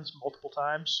cannons multiple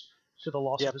times to the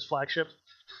loss Yep. of his flagship.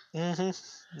 Yeah.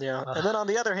 And then on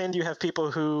the other hand, you have people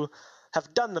who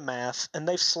have done the math and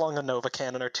they've slung a Nova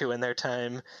cannon or two in their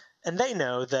time, and they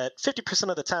know that 50%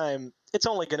 of the time it's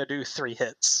only going to do 3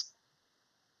 hits.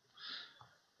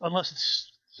 Unless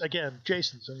it's, again,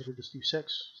 Jason's, and it'll just do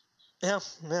 6. Yeah,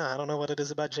 I don't know what it is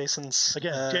about Jason's.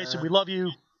 Again, Jason, we love you.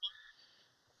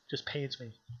 Just pains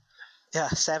me. Yeah,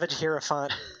 Savage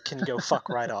Hierophant can go fuck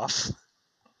right off.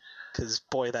 Because,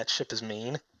 boy, that ship is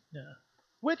mean. Yeah.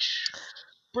 Which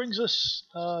brings us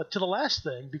to the last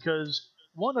thing, because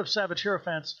one of Savage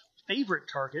Hierophant's favorite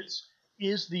targets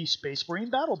is the Space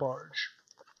Marine battle barge.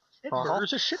 It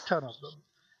murders a shit ton of them.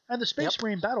 And the Space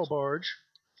Marine battle barge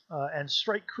and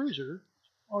Strike Cruiser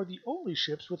are the only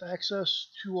ships with access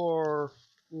to our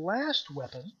last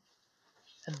weapon,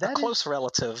 and that a close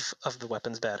relative of the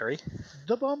weapons battery.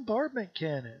 The bombardment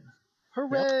cannon.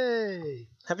 Hooray! Yep.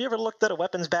 Have you ever looked at a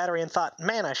weapons battery and thought,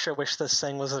 man, I sure wish this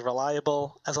thing was as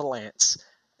reliable as a lance?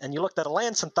 And you looked at a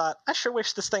lance and thought, I sure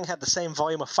wish this thing had the same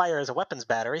volume of fire as a weapons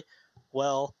battery.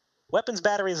 Well, weapons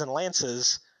batteries and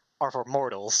lances are for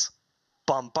mortals.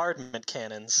 Bombardment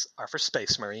cannons are for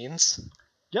space marines.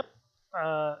 Yep.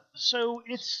 So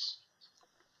it's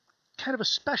kind of a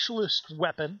specialist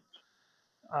weapon.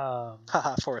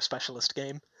 Haha, for a specialist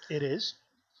game. It is.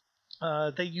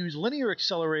 They use linear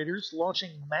accelerators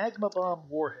launching magma bomb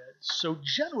warheads. So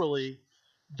generally,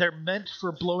 they're meant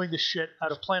for blowing the shit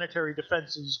out of planetary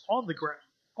defenses on the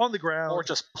ground. Or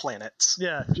just planets.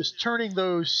 Yeah, just turning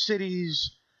those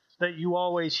cities that you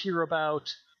always hear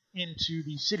about into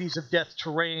the cities of death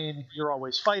terrain you're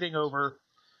always fighting over.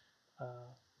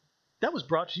 That was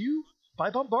brought to you by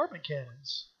bombardment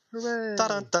cannons. Hooray!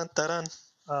 Dun dun dun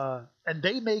dun. And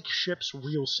they make ships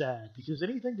real sad, because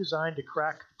anything designed to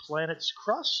crack the planet's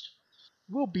crust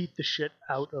will beat the shit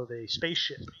out of a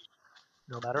spaceship,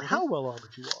 no matter how well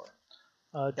armored you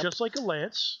are. Just like a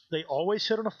lance, they always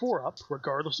hit on a 4-up,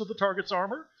 regardless of the target's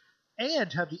armor,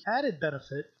 and have the added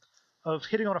benefit of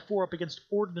hitting on a 4-up against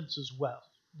ordnance as well.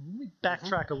 Let me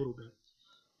backtrack a little bit.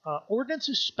 Ordnance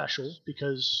is special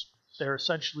because they're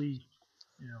essentially,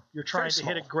 you're trying to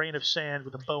hit a grain of sand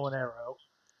with a bow and arrow.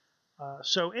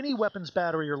 So any weapons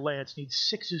battery or lance needs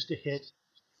 6s to hit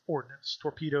ordnance,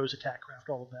 torpedoes, attack craft,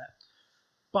 all of that.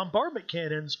 Bombardment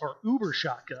cannons are uber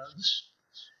shotguns,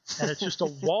 and it's just a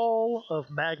wall of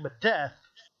magma death,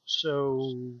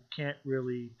 so can't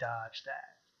really dodge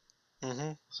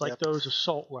that. It's like those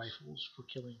assault rifles for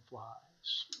killing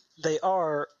flies. They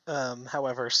are,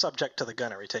 however, subject to the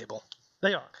gunnery table.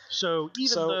 They are. So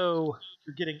even though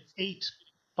you're getting 8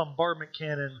 bombardment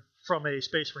cannon from a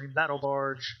Space Marine battle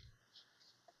barge,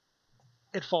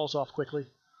 it falls off quickly.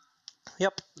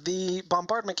 Yep. The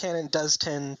bombardment cannon does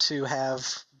tend to have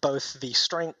both the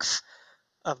strength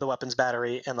of the weapons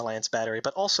battery and the lance battery,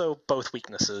 but also both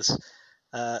weaknesses.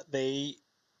 They,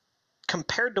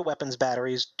 compared to weapons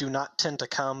batteries, do not tend to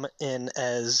come in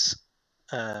as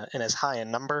high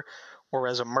in number,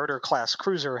 whereas a murder class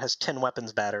cruiser has 10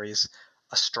 weapons batteries.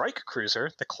 A strike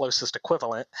cruiser, the closest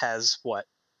equivalent, has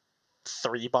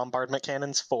 3 bombardment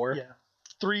cannons? 4? Yeah.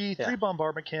 Three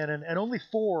bombardment cannon, and only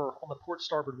 4 on the port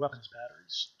starboard weapons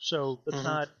batteries. So that's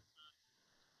not,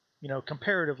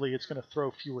 comparatively, it's going to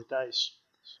throw fewer dice.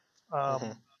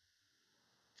 I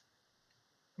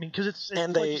mean, because it's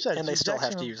and like they you said, and they still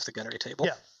have to use the gunnery table.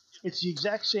 Yeah, it's the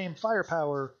exact same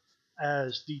firepower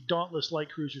as the Dauntless light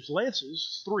cruiser's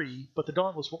lances, 3, but the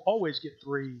Dauntless will always get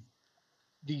 3.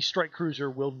 The strike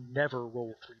cruiser will never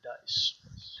roll 3 dice.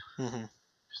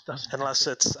 Unless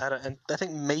it's, I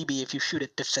think maybe if you shoot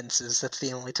at defenses, that's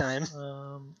the only time.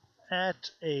 At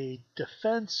a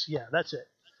defense, yeah, that's it.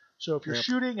 So if you're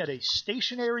shooting at a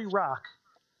stationary rock,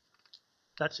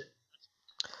 that's it.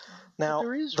 Now,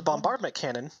 the bombardment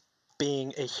cannon,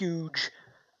 being a huge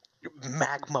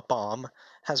magma bomb,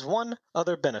 has one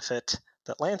other benefit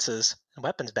that lances and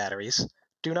weapons batteries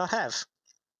do not have.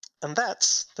 And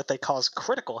that's that they cause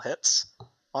critical hits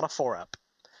on a 4-up.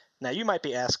 Now, you might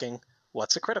be asking,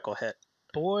 what's a critical hit?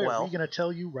 Boy, are we going to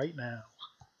tell you right now.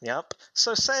 Yep.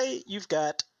 So say you've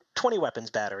got 20 weapons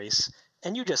batteries,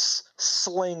 and you just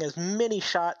sling as many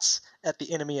shots at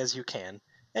the enemy as you can.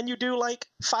 And you do like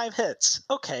 5 hits.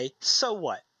 Okay, so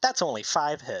what? That's only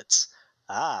 5 hits.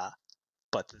 Ah,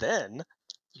 but then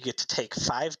you get to take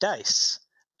 5 dice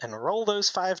and roll those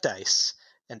 5 dice,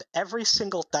 and every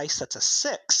single dice that's a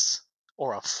 6,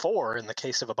 or a 4 in the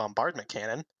case of a bombardment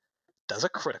cannon, does a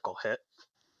critical hit.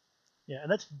 Yeah,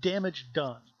 and that's damage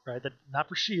done, right? That not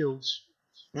for shields.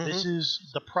 This Mm-hmm.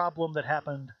 is the problem that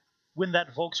happened when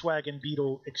that Volkswagen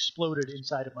Beetle exploded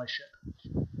inside of my ship.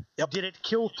 Yep. Did it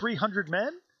kill 300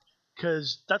 men?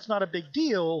 Because that's not a big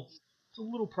deal. It's a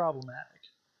little problematic.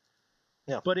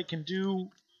 Yeah. But it can do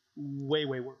way,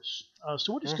 way worse.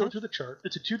 So we'll just go through the chart.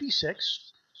 It's a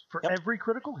 2d6 for Yep. every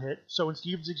critical hit. So in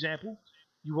Steven's example,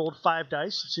 you rolled 5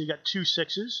 dice, so you got 2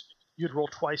 6s. You'd roll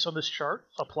twice on this chart,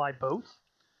 apply both.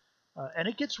 And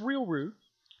it gets real rude.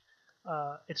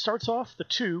 It starts off the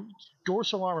 2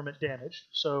 dorsal armament damage.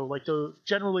 So like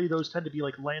generally those tend to be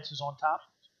like lances on top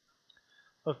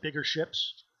of bigger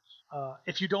ships.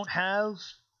 If you don't have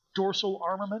dorsal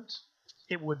armament,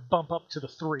 it would bump up to the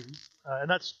 3, and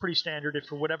that's pretty standard. If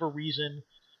for whatever reason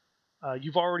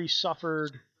you've already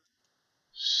suffered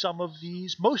some of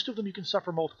these, most of them you can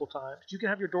suffer multiple times. You can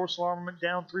have your dorsal armament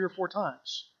down 3 or 4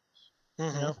 times.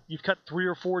 Mm-hmm. You've cut 3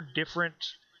 or 4 different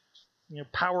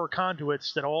power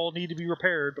conduits that all need to be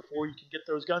repaired before you can get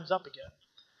those guns up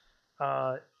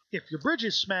again. If your bridge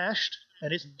is smashed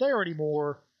and isn't there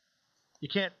anymore, you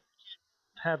can't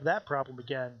have that problem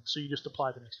again, so you just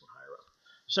apply the next one higher up.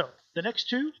 So the next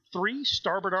 2, 3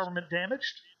 starboard armament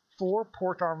damaged, 4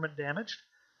 port armament damaged.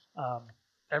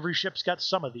 Every ship's got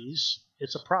some of these.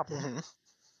 It's a problem.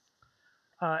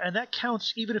 Mm-hmm. And that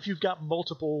counts even if you've got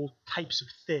multiple types of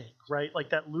thing, right? Like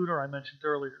that lunar I mentioned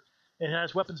earlier. It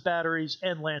has weapons batteries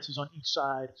and lances on each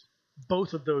side.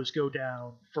 Both of those go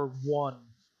down for 1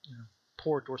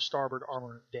 port or starboard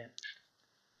armament damaged.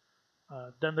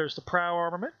 Then there's the prow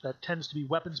armament. That tends to be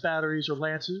weapons batteries or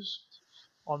lances.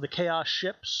 On the Chaos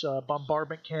ships,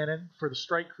 bombardment cannon for the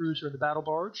strike cruiser and the battle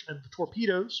barge, and the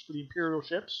torpedoes for the Imperial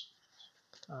ships,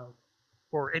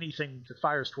 or anything that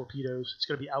fires torpedoes. It's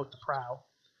going to be out the prow.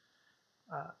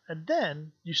 And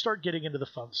then you start getting into the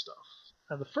fun stuff.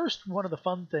 And the first one of the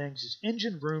fun things is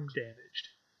engine room damaged.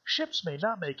 Ships may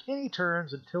not make any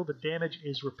turns until the damage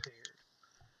is repaired.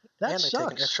 That and they sucks.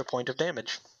 take an extra point of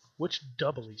damage. Which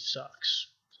doubly sucks.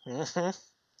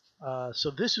 Mm-hmm. So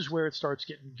this is where it starts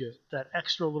getting good. That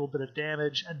extra little bit of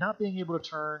damage and not being able to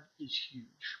turn is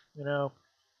huge.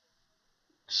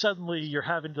 Suddenly you're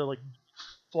having to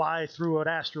fly through an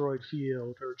asteroid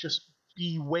field or just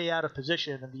be way out of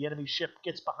position and the enemy ship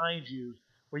gets behind you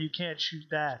where you can't shoot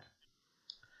back.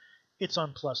 It's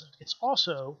unpleasant. It's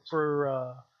also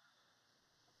for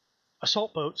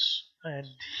assault boats and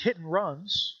hit and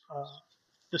runs.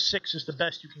 The 6 is the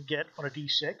best you can get on a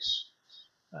D6.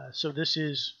 So this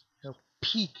is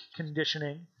peak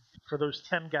conditioning for those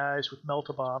 10 guys with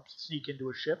melta-bombs to sneak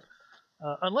into a ship.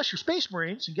 Unless you're Space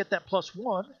Marines and get that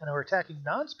 +1 and are attacking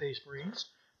non-Space Marines,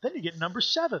 then you get number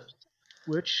 7,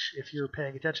 which, if you're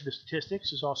paying attention to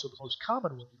statistics, is also the most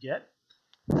common one you get.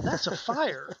 And that's a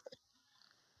fire.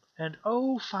 And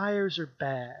fires are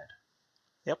bad.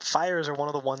 Yep, fires are one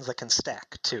of the ones that can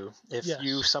stack, too. If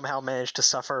you somehow manage to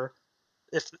suffer,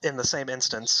 if in the same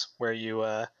instance where you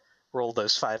rolled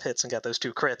those 5 hits and got those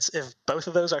 2 crits, if both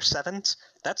of those are 7s,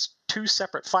 that's 2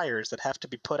 separate fires that have to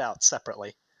be put out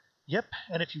separately. Yep,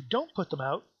 and if you don't put them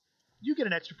out, you get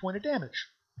an extra point of damage.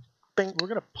 Bink. We're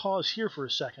going to pause here for a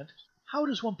second. How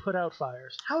does one put out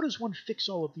fires? How does one fix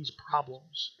all of these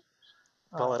problems?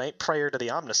 Well, it ain't prayer to the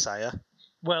Omnissiah.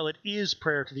 Well, it is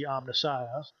prayer to the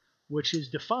Omnissiah, which is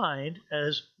defined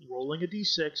as rolling a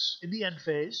d6 in the end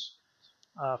phase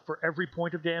for every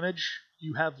point of damage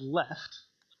you have left.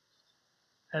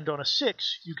 And on a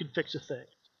 6, you can fix a thing.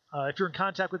 If you're in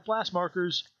contact with blast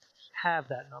markers, have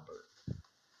that number.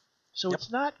 So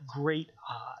It's not great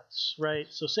odds, right?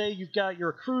 So say you're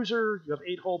a cruiser, you have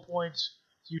 8 hull points,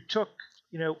 you took,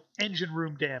 engine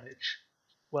room damage.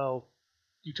 Well,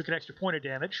 you took an extra point of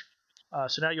damage,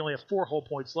 so now you only have 4 hull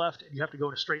points left, and you have to go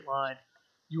in a straight line.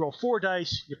 You roll 4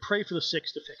 dice, you pray for the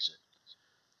 6 to fix it.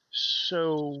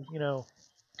 So,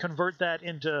 convert that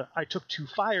into I took 2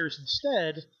 fires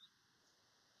instead,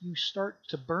 you start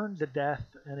to burn to death,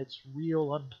 and it's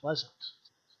real unpleasant.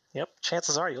 Yep,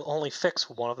 chances are you'll only fix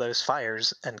one of those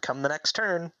fires, and come the next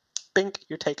turn, bink,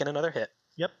 you're taking another hit.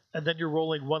 Yep, and then you're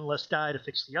rolling 1 less die to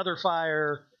fix the other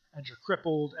fire, and you're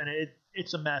crippled, and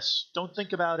it's a mess. Don't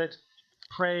think about it.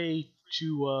 Pray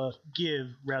to give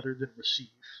rather than receive.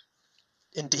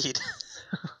 Indeed.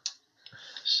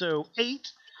 So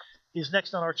 8 is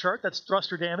next on our chart. That's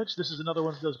thruster damage. This is another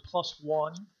one that does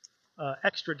 +1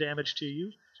 extra damage to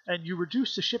you, and you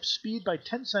reduce the ship's speed by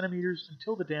 10 centimeters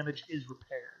until the damage is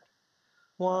repaired.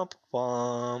 Womp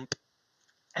womp.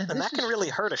 And that can really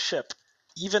hurt a ship,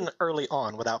 even early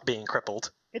on, without being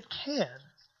crippled. It can,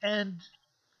 and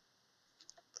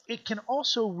it can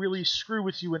also really screw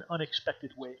with you in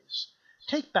unexpected ways.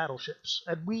 Take battleships,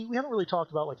 and we haven't really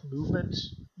talked about like movement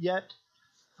yet,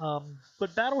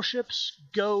 but battleships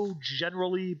go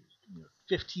generally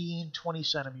 15, 20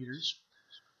 centimeters,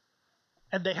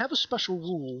 and they have a special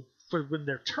rule for when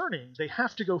they're turning, they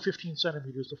have to go 15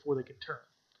 centimeters before they can turn.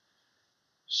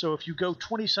 So if you go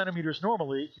 20 centimeters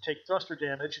normally, you take thruster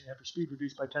damage and you have your speed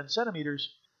reduced by 10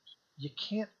 centimeters, you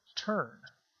can't turn.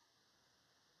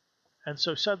 And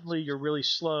so suddenly you're really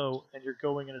slow and you're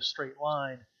going in a straight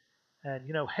line. And,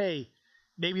 hey,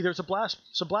 maybe there's some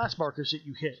blast markers that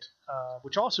you hit,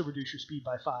 which also reduce your speed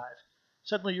by 5.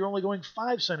 Suddenly you're only going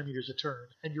 5 centimeters a turn,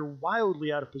 and you're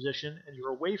wildly out of position, and you're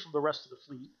away from the rest of the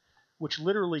fleet, which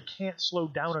literally can't slow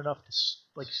down enough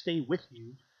to stay with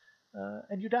you,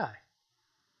 and you die.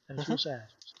 And it's real sad.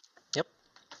 Yep.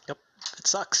 It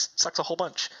sucks. It sucks a whole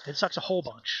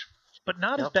bunch. But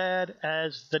not as bad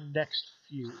as the next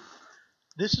few.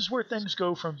 This is where things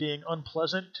go from being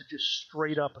unpleasant to just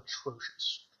straight up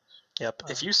atrocious. Yep.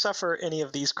 If you suffer any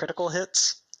of these critical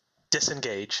hits,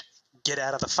 disengage. Get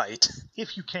out of the fight.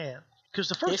 If you can. Because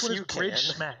the first one is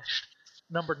Bridge Smashed,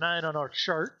 number 9 on our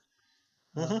chart.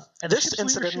 And this,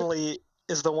 incidentally,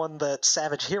 is the one that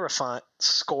Savage Hierophant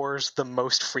scores the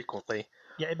most frequently.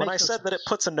 Yeah, when I said that it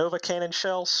puts a Nova Cannon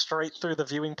shell straight through the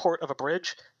viewing port of a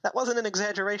bridge, that wasn't an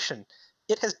exaggeration.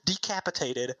 It has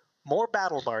decapitated more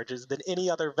battle barges than any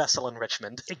other vessel in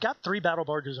Richmond. It got 3 battle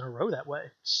barges in a row that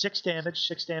way. 6 damage,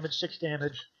 6 damage, 6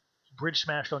 damage, Bridge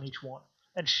Smashed on each one.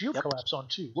 And shield collapse on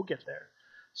 2. We'll get there.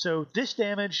 So this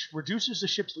damage reduces the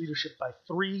ship's leadership by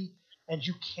 3, and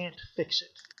you can't fix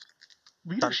it.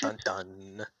 Leadership,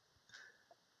 dun.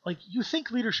 Like, you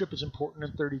think leadership is important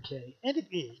in 30K, and it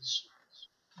is.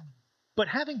 But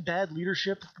having bad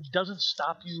leadership doesn't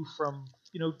stop you from,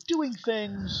 doing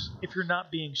things if you're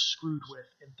not being screwed with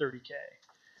in 30K.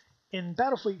 In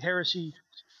Battlefleet Heresy,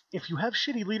 if you have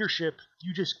shitty leadership,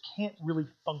 you just can't really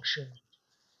function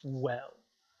well.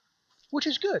 Which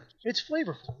is good. It's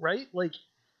flavorful, right? Like,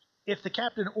 if the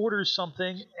captain orders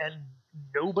something and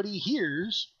nobody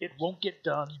hears, it won't get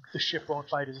done, the ship won't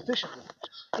fight as efficiently.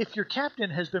 If your captain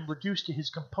has been reduced to his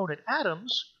component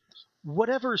atoms,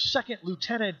 whatever second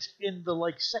lieutenant in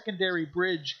the secondary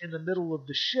bridge in the middle of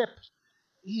the ship,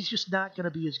 he's just not going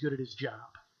to be as good at his job.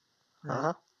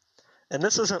 Right? And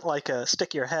this isn't like a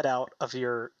stick your head out of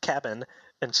your cabin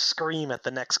and scream at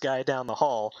the next guy down the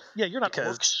hall. Yeah, you're not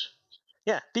orcs.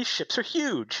 Yeah, these ships are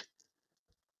huge.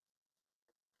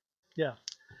 Yeah.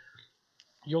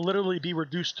 You'll literally be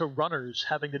reduced to runners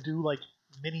having to do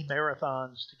mini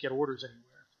marathons to get orders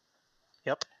anywhere.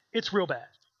 Yep. It's real bad.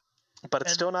 But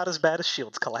it's still not as bad as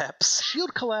Shields Collapse.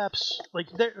 Shield Collapse,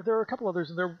 there are a couple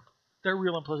others, and they're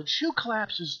real unpleasant. Shield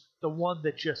Collapse is the one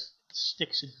that just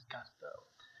sticks in your gut, though.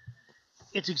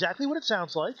 It's exactly what it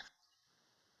sounds like.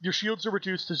 Your shields are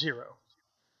reduced to 0.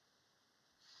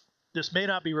 This may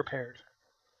not be repaired.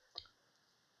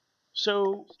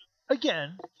 So,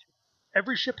 again,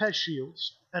 every ship has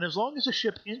shields, and as long as a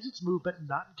ship ends its movement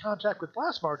not in contact with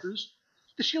blast markers,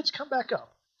 the shields come back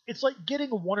up. It's like getting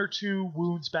 1 or 2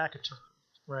 wounds back a turn,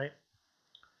 right?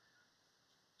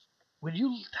 When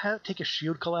you take a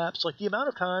shield collapse, the amount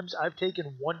of times I've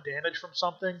taken 1 damage from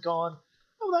something, gone,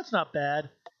 oh, that's not bad,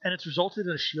 and it's resulted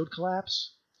in a shield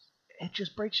collapse, it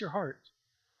just breaks your heart.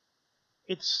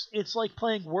 It's like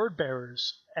playing Word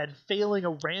Bearers and failing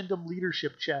a random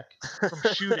leadership check from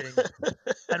shooting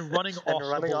and running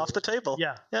off the table.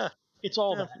 Yeah. It's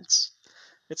all that.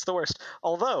 It's the worst.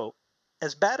 Although,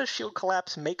 as bad as Shield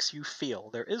Collapse makes you feel,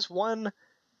 there is one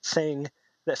thing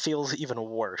that feels even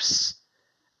worse.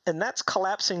 And that's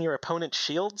collapsing your opponent's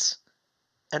shields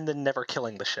and then never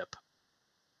killing the ship.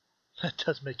 That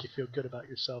does make you feel good about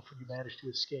yourself when you manage to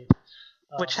escape.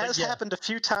 Which has happened a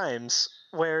few times,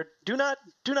 where do not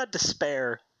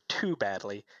despair too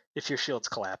badly if your shields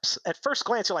collapse. At first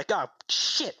glance, you're like, oh,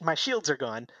 shit, my shields are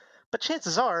gone. But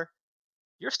chances are,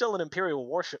 you're still an Imperial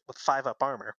warship with 5-up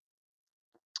armor.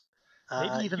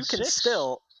 Maybe even 6?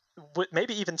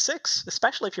 Maybe even 6,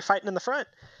 especially if you're fighting in the front.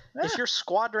 Yeah. If you're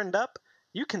squadroned up,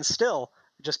 you can still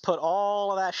just put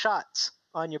all of that shots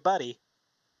on your buddy,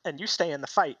 and you stay in the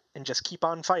fight and just keep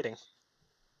on fighting.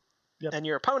 Yep. And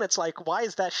your opponent's like, why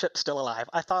is that ship still alive?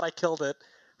 I thought I killed it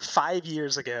 5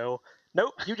 years ago.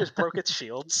 Nope, you just broke its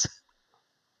shields.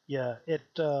 Yeah,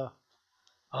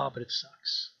 Oh, but it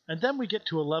sucks. And then we get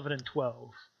to 11 and 12,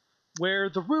 where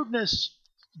the rudeness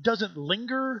doesn't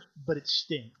linger, but it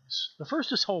stings. The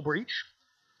first is Hull Breach.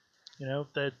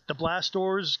 The blast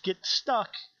doors get stuck,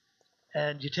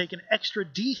 and you take an extra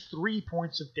D3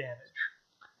 points of damage.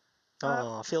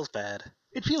 Oh, feels bad.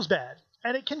 It feels bad,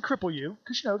 and it can cripple you,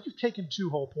 because, you've taken 2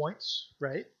 hull points,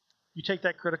 right? You take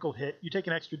that critical hit, you take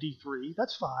an extra D3,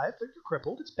 that's 5, but you're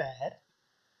crippled, it's bad.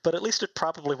 But at least it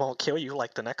probably won't kill you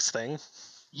like the next thing.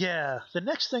 Yeah, the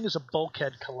next thing is a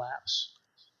bulkhead collapse.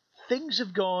 Things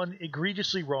have gone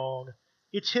egregiously wrong.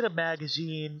 It's hit a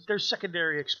magazine, there's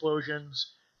secondary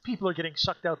explosions, people are getting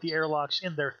sucked out the airlocks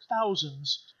in their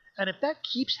thousands, and if that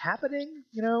keeps happening,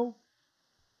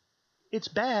 it's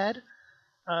bad.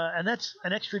 And that's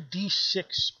an extra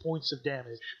D6 points of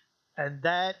damage. And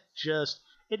that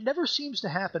it never seems to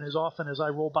happen as often as I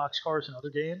roll boxcars in other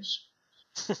games.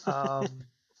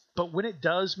 But when it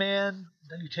does, man,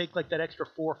 then you take like that extra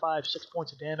 4, 5, 6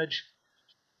 points of damage.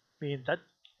 I mean, that,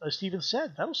 as Steven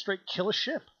said, that'll straight kill a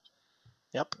ship.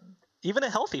 Yep. Even a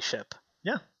healthy ship.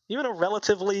 Yeah. Even a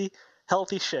relatively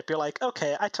healthy ship. You're like,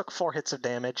 okay, I took 4 hits of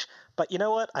damage, but you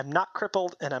know what? I'm not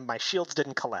crippled and my shields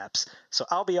didn't collapse, so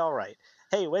I'll be all right.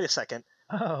 Hey, wait a second.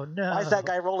 Oh, no. Why is that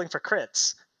guy rolling for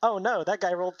crits? Oh, no, that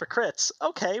guy rolled for crits.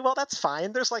 Okay, well, that's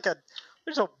fine. There's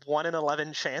a 1 in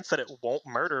 11 chance that it won't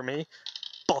murder me.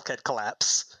 Bulkhead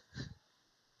collapse.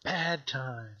 Bad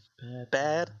time.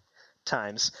 Bad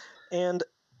times. And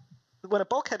when a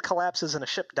bulkhead collapses and a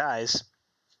ship dies,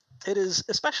 it is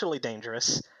especially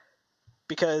dangerous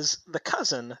because the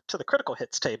cousin to the critical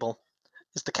hits table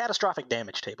is the catastrophic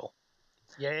damage table.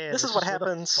 Yeah, this is what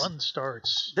happens. Where the fun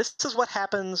starts. This is what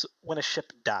happens when a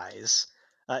ship dies.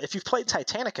 If you've played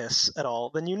Titanicus at all,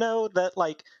 then you know that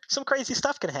some crazy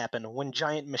stuff can happen when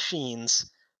giant machines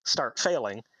start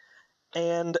failing.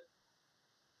 And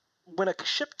when a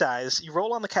ship dies, you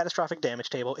roll on the catastrophic damage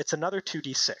table. It's another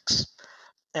 2d6.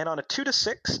 And on a 2 to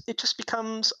 6, it just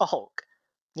becomes a Hulk.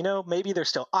 Maybe there's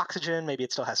still oxygen, maybe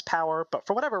it still has power, but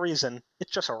for whatever reason,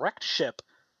 it's just a wrecked ship,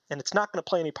 and it's not going to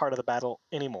play any part of the battle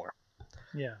anymore.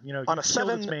 Yeah, on a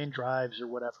 7, its main drives or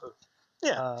whatever.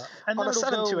 Yeah, and on a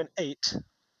 7 to an 8,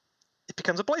 it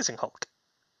becomes a Blazing Hulk,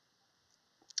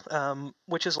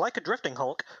 which is like a Drifting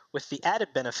Hulk with the added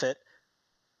benefit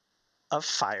of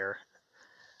fire.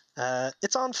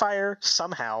 It's on fire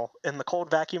somehow in the cold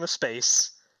vacuum of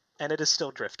space, and it is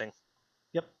still drifting.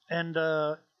 Yep, and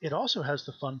it also has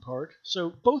the fun part.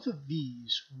 So both of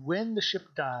these, when the ship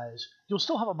dies, you'll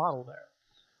still have a model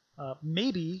there.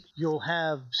 Maybe you'll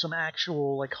have some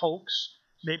actual hulks.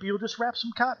 Maybe you'll just wrap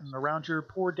some cotton around your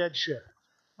poor dead ship.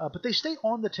 But they stay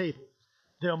on the table.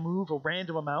 They'll move a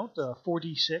random amount,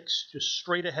 4d6, just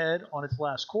straight ahead on its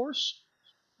last course.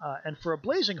 And for a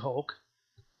Blazing Hulk,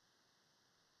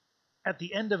 at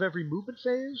the end of every movement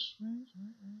phase,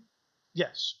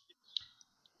 yes,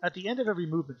 at the end of every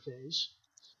movement phase,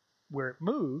 where it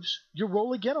moves, you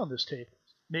roll again on this table.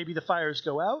 Maybe the fires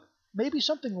go out. Maybe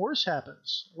something worse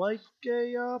happens, like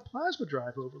a plasma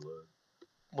drive overload.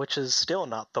 Which is still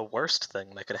not the worst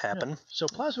thing that could happen. Yeah. So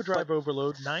plasma drive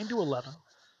overload, 9 to 11.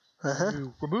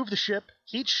 You remove the ship.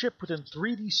 Each ship within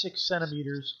 3d6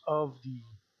 centimeters of the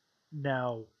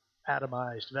now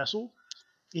atomized vessel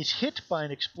is hit by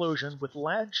an explosion with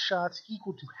lance shots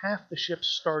equal to half the ship's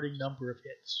starting number of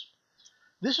hits.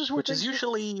 This is which is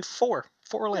usually 4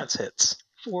 lance hits.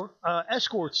 4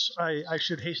 escorts. I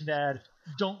should hasten to add,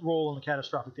 don't roll on the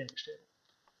catastrophic damage table.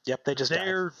 Yep, they just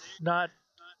they're not.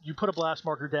 You put a blast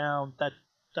marker down.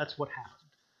 That's what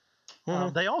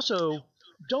happened. They also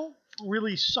don't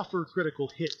really suffer critical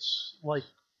hits like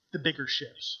the bigger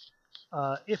ships.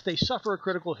 If they suffer a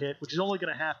critical hit, which is only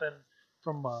going to happen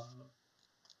from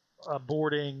a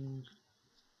boarding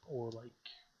or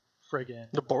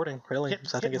friggin' the boarding, really.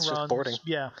 I think it's just boarding.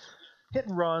 Yeah, hit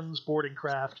and runs, boarding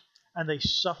craft, and they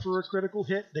suffer a critical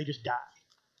hit, they just die.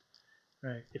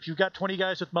 Right. If you've got 20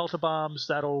 guys with melta bombs,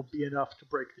 that'll be enough to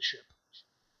break the ship.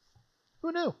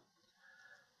 Who knew?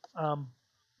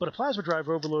 But a plasma drive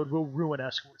overload will ruin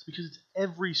escorts because it's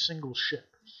every single ship.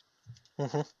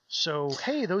 So,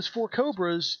 hey, those 4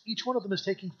 Cobras, each one of them is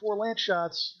taking 4 lance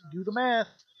shots. Do the math.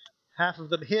 Half of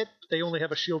them hit. They only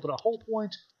have a shield and a hull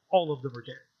point. All of them are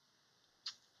dead.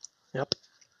 Yep.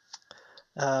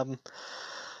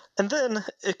 And then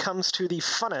it comes to the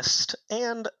funnest,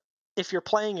 and if you're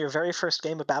playing your very first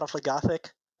game of Battlefleet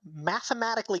Gothic,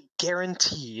 mathematically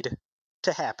guaranteed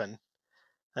to happen.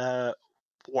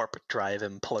 Warp drive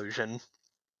implosion.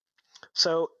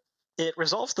 So it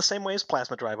resolves the same way as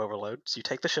plasma drive overload. So you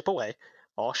take the ship away.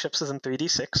 All ships within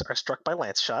 3d6 are struck by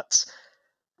lance shots,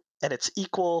 and it's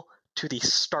equal to the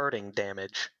starting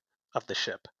damage of the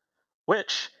ship,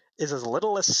 which is as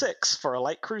little as 6 for a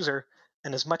light cruiser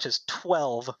and as much as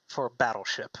 12 for a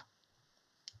battleship.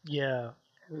 Yeah.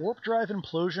 Warp drive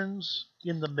implosions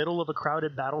in the middle of a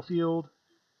crowded battlefield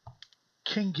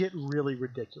can get really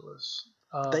ridiculous.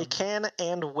 They can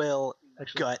and will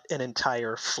actually, gut an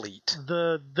entire fleet.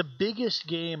 The biggest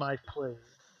game I played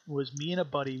was me and a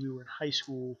buddy. We were in high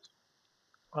school,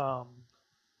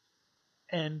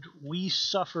 and we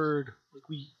suffered. Like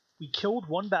we killed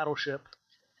one battleship.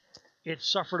 It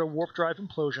suffered a warp drive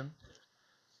implosion,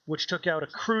 which took out a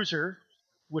cruiser,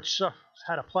 which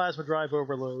had a plasma drive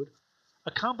overload.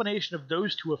 A combination of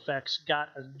those two effects got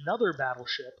another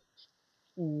battleship,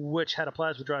 which had a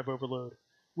plasma drive overload,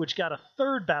 which got a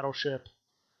third battleship,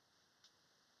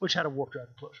 which had a warp drive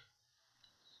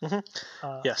implosion.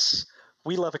 Yes.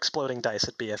 We love exploding dice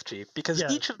at BFG because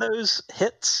Yeah. each of those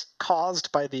hits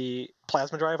caused by the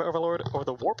plasma drive overload or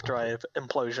the warp drive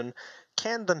implosion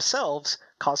can themselves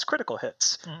cause critical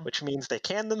hits, which means they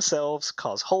can themselves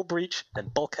cause hull breach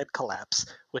and bulkhead collapse,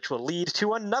 which will lead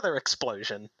to another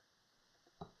explosion.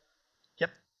 Yep.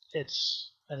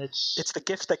 It's the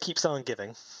gift that keeps on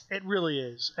giving. It really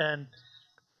is. And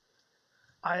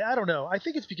I don't know. I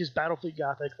think it's because Battlefleet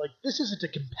Gothic, like, this isn't a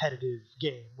competitive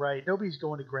game, right? Nobody's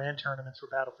going to grand tournaments for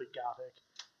Battlefleet Gothic.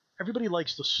 Everybody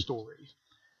likes the story.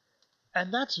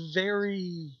 And that's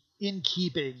very in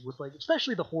keeping with, like,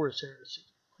 especially the Horus Heresy.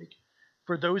 Like,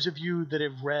 for those of you that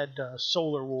have read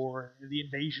Solar War and the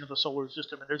invasion of the solar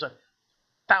system, and there's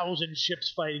 1,000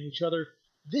 ships fighting each other,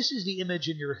 this is the image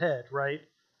in your head, right?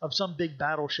 Of some big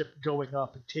battleship going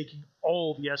up and taking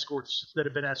all the escorts that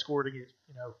have been escorting it,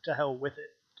 to hell with it.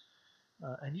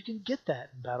 And you can get that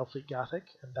in Battlefleet Gothic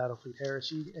and Battlefleet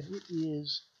Heresy, and it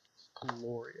is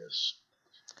glorious.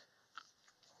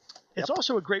 It's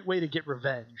also a great way to get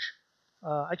revenge.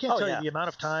 I can't tell you the amount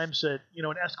of times that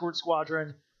an escort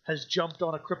squadron has jumped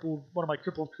on one of my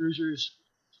crippled cruisers,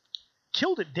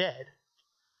 killed it dead,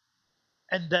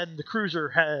 and then the cruiser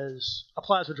has a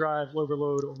plasma drive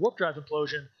overload or warp drive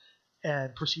implosion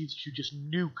and proceeds to just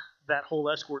nuke that whole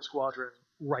escort squadron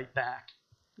right back.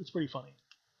 It's pretty funny.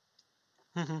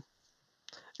 Mm-hmm.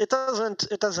 It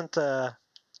doesn't, the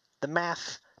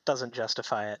math doesn't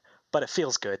justify it, but it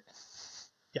feels good.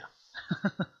 Yeah.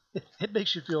 It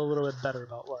makes you feel a little bit better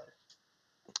about life.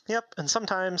 Yep, and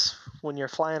sometimes when you're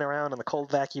flying around in the cold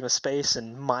vacuum of space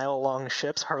in mile-long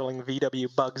ships hurling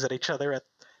VW bugs at each other at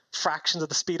fractions of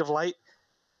the speed of light,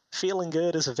 feeling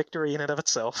good is a victory in and of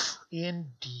itself.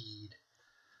 Indeed.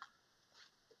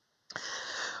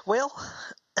 Well,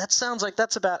 that sounds like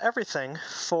that's about everything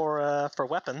for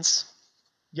weapons.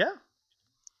 Yeah.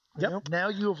 Yep. Now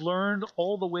you have learned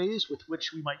all the ways with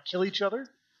which we might kill each other,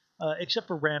 except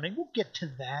for ramming. We'll get to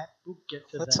that.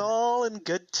 That's all in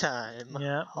good time.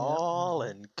 Yeah. All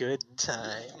in good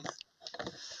time.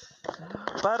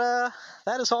 But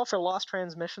that is all for Lost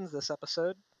Transmissions this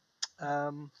episode.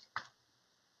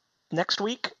 Next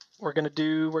week we're gonna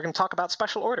talk about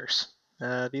special orders.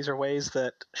 These are ways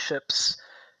that ships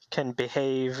can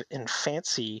behave in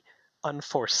fancy,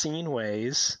 unforeseen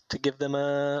ways to give them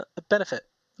a benefit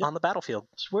on the battlefield.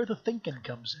 It's where the thinking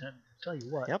comes in. I'll tell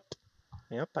you what.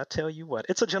 Yep, I tell you what.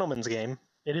 It's a gentleman's game.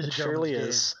 It is a gentleman's game. It surely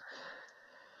is.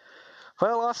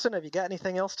 Well, Austin, have you got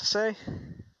anything else to say?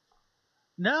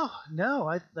 No.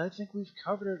 I think we've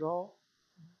covered it all.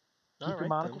 Keep your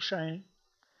monocle shiny.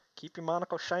 Keep your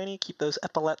monocle shiny. Keep those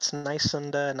epaulets nice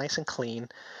and clean.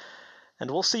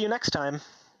 And we'll see you next time.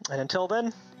 And until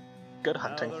then, good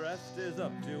hunting. Now the rest is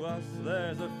up to us.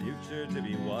 There's a future to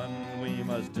be won. We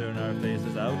must turn our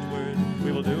faces outward.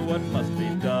 We will do what must be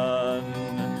done.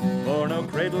 For no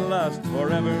cradle lasts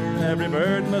forever. Every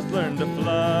bird must learn to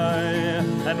fly.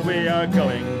 And we are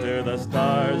going to the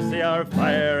stars. See our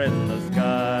fire in the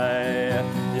sky.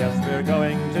 Yes, we're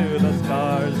going to the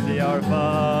stars. See our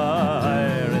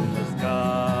fire.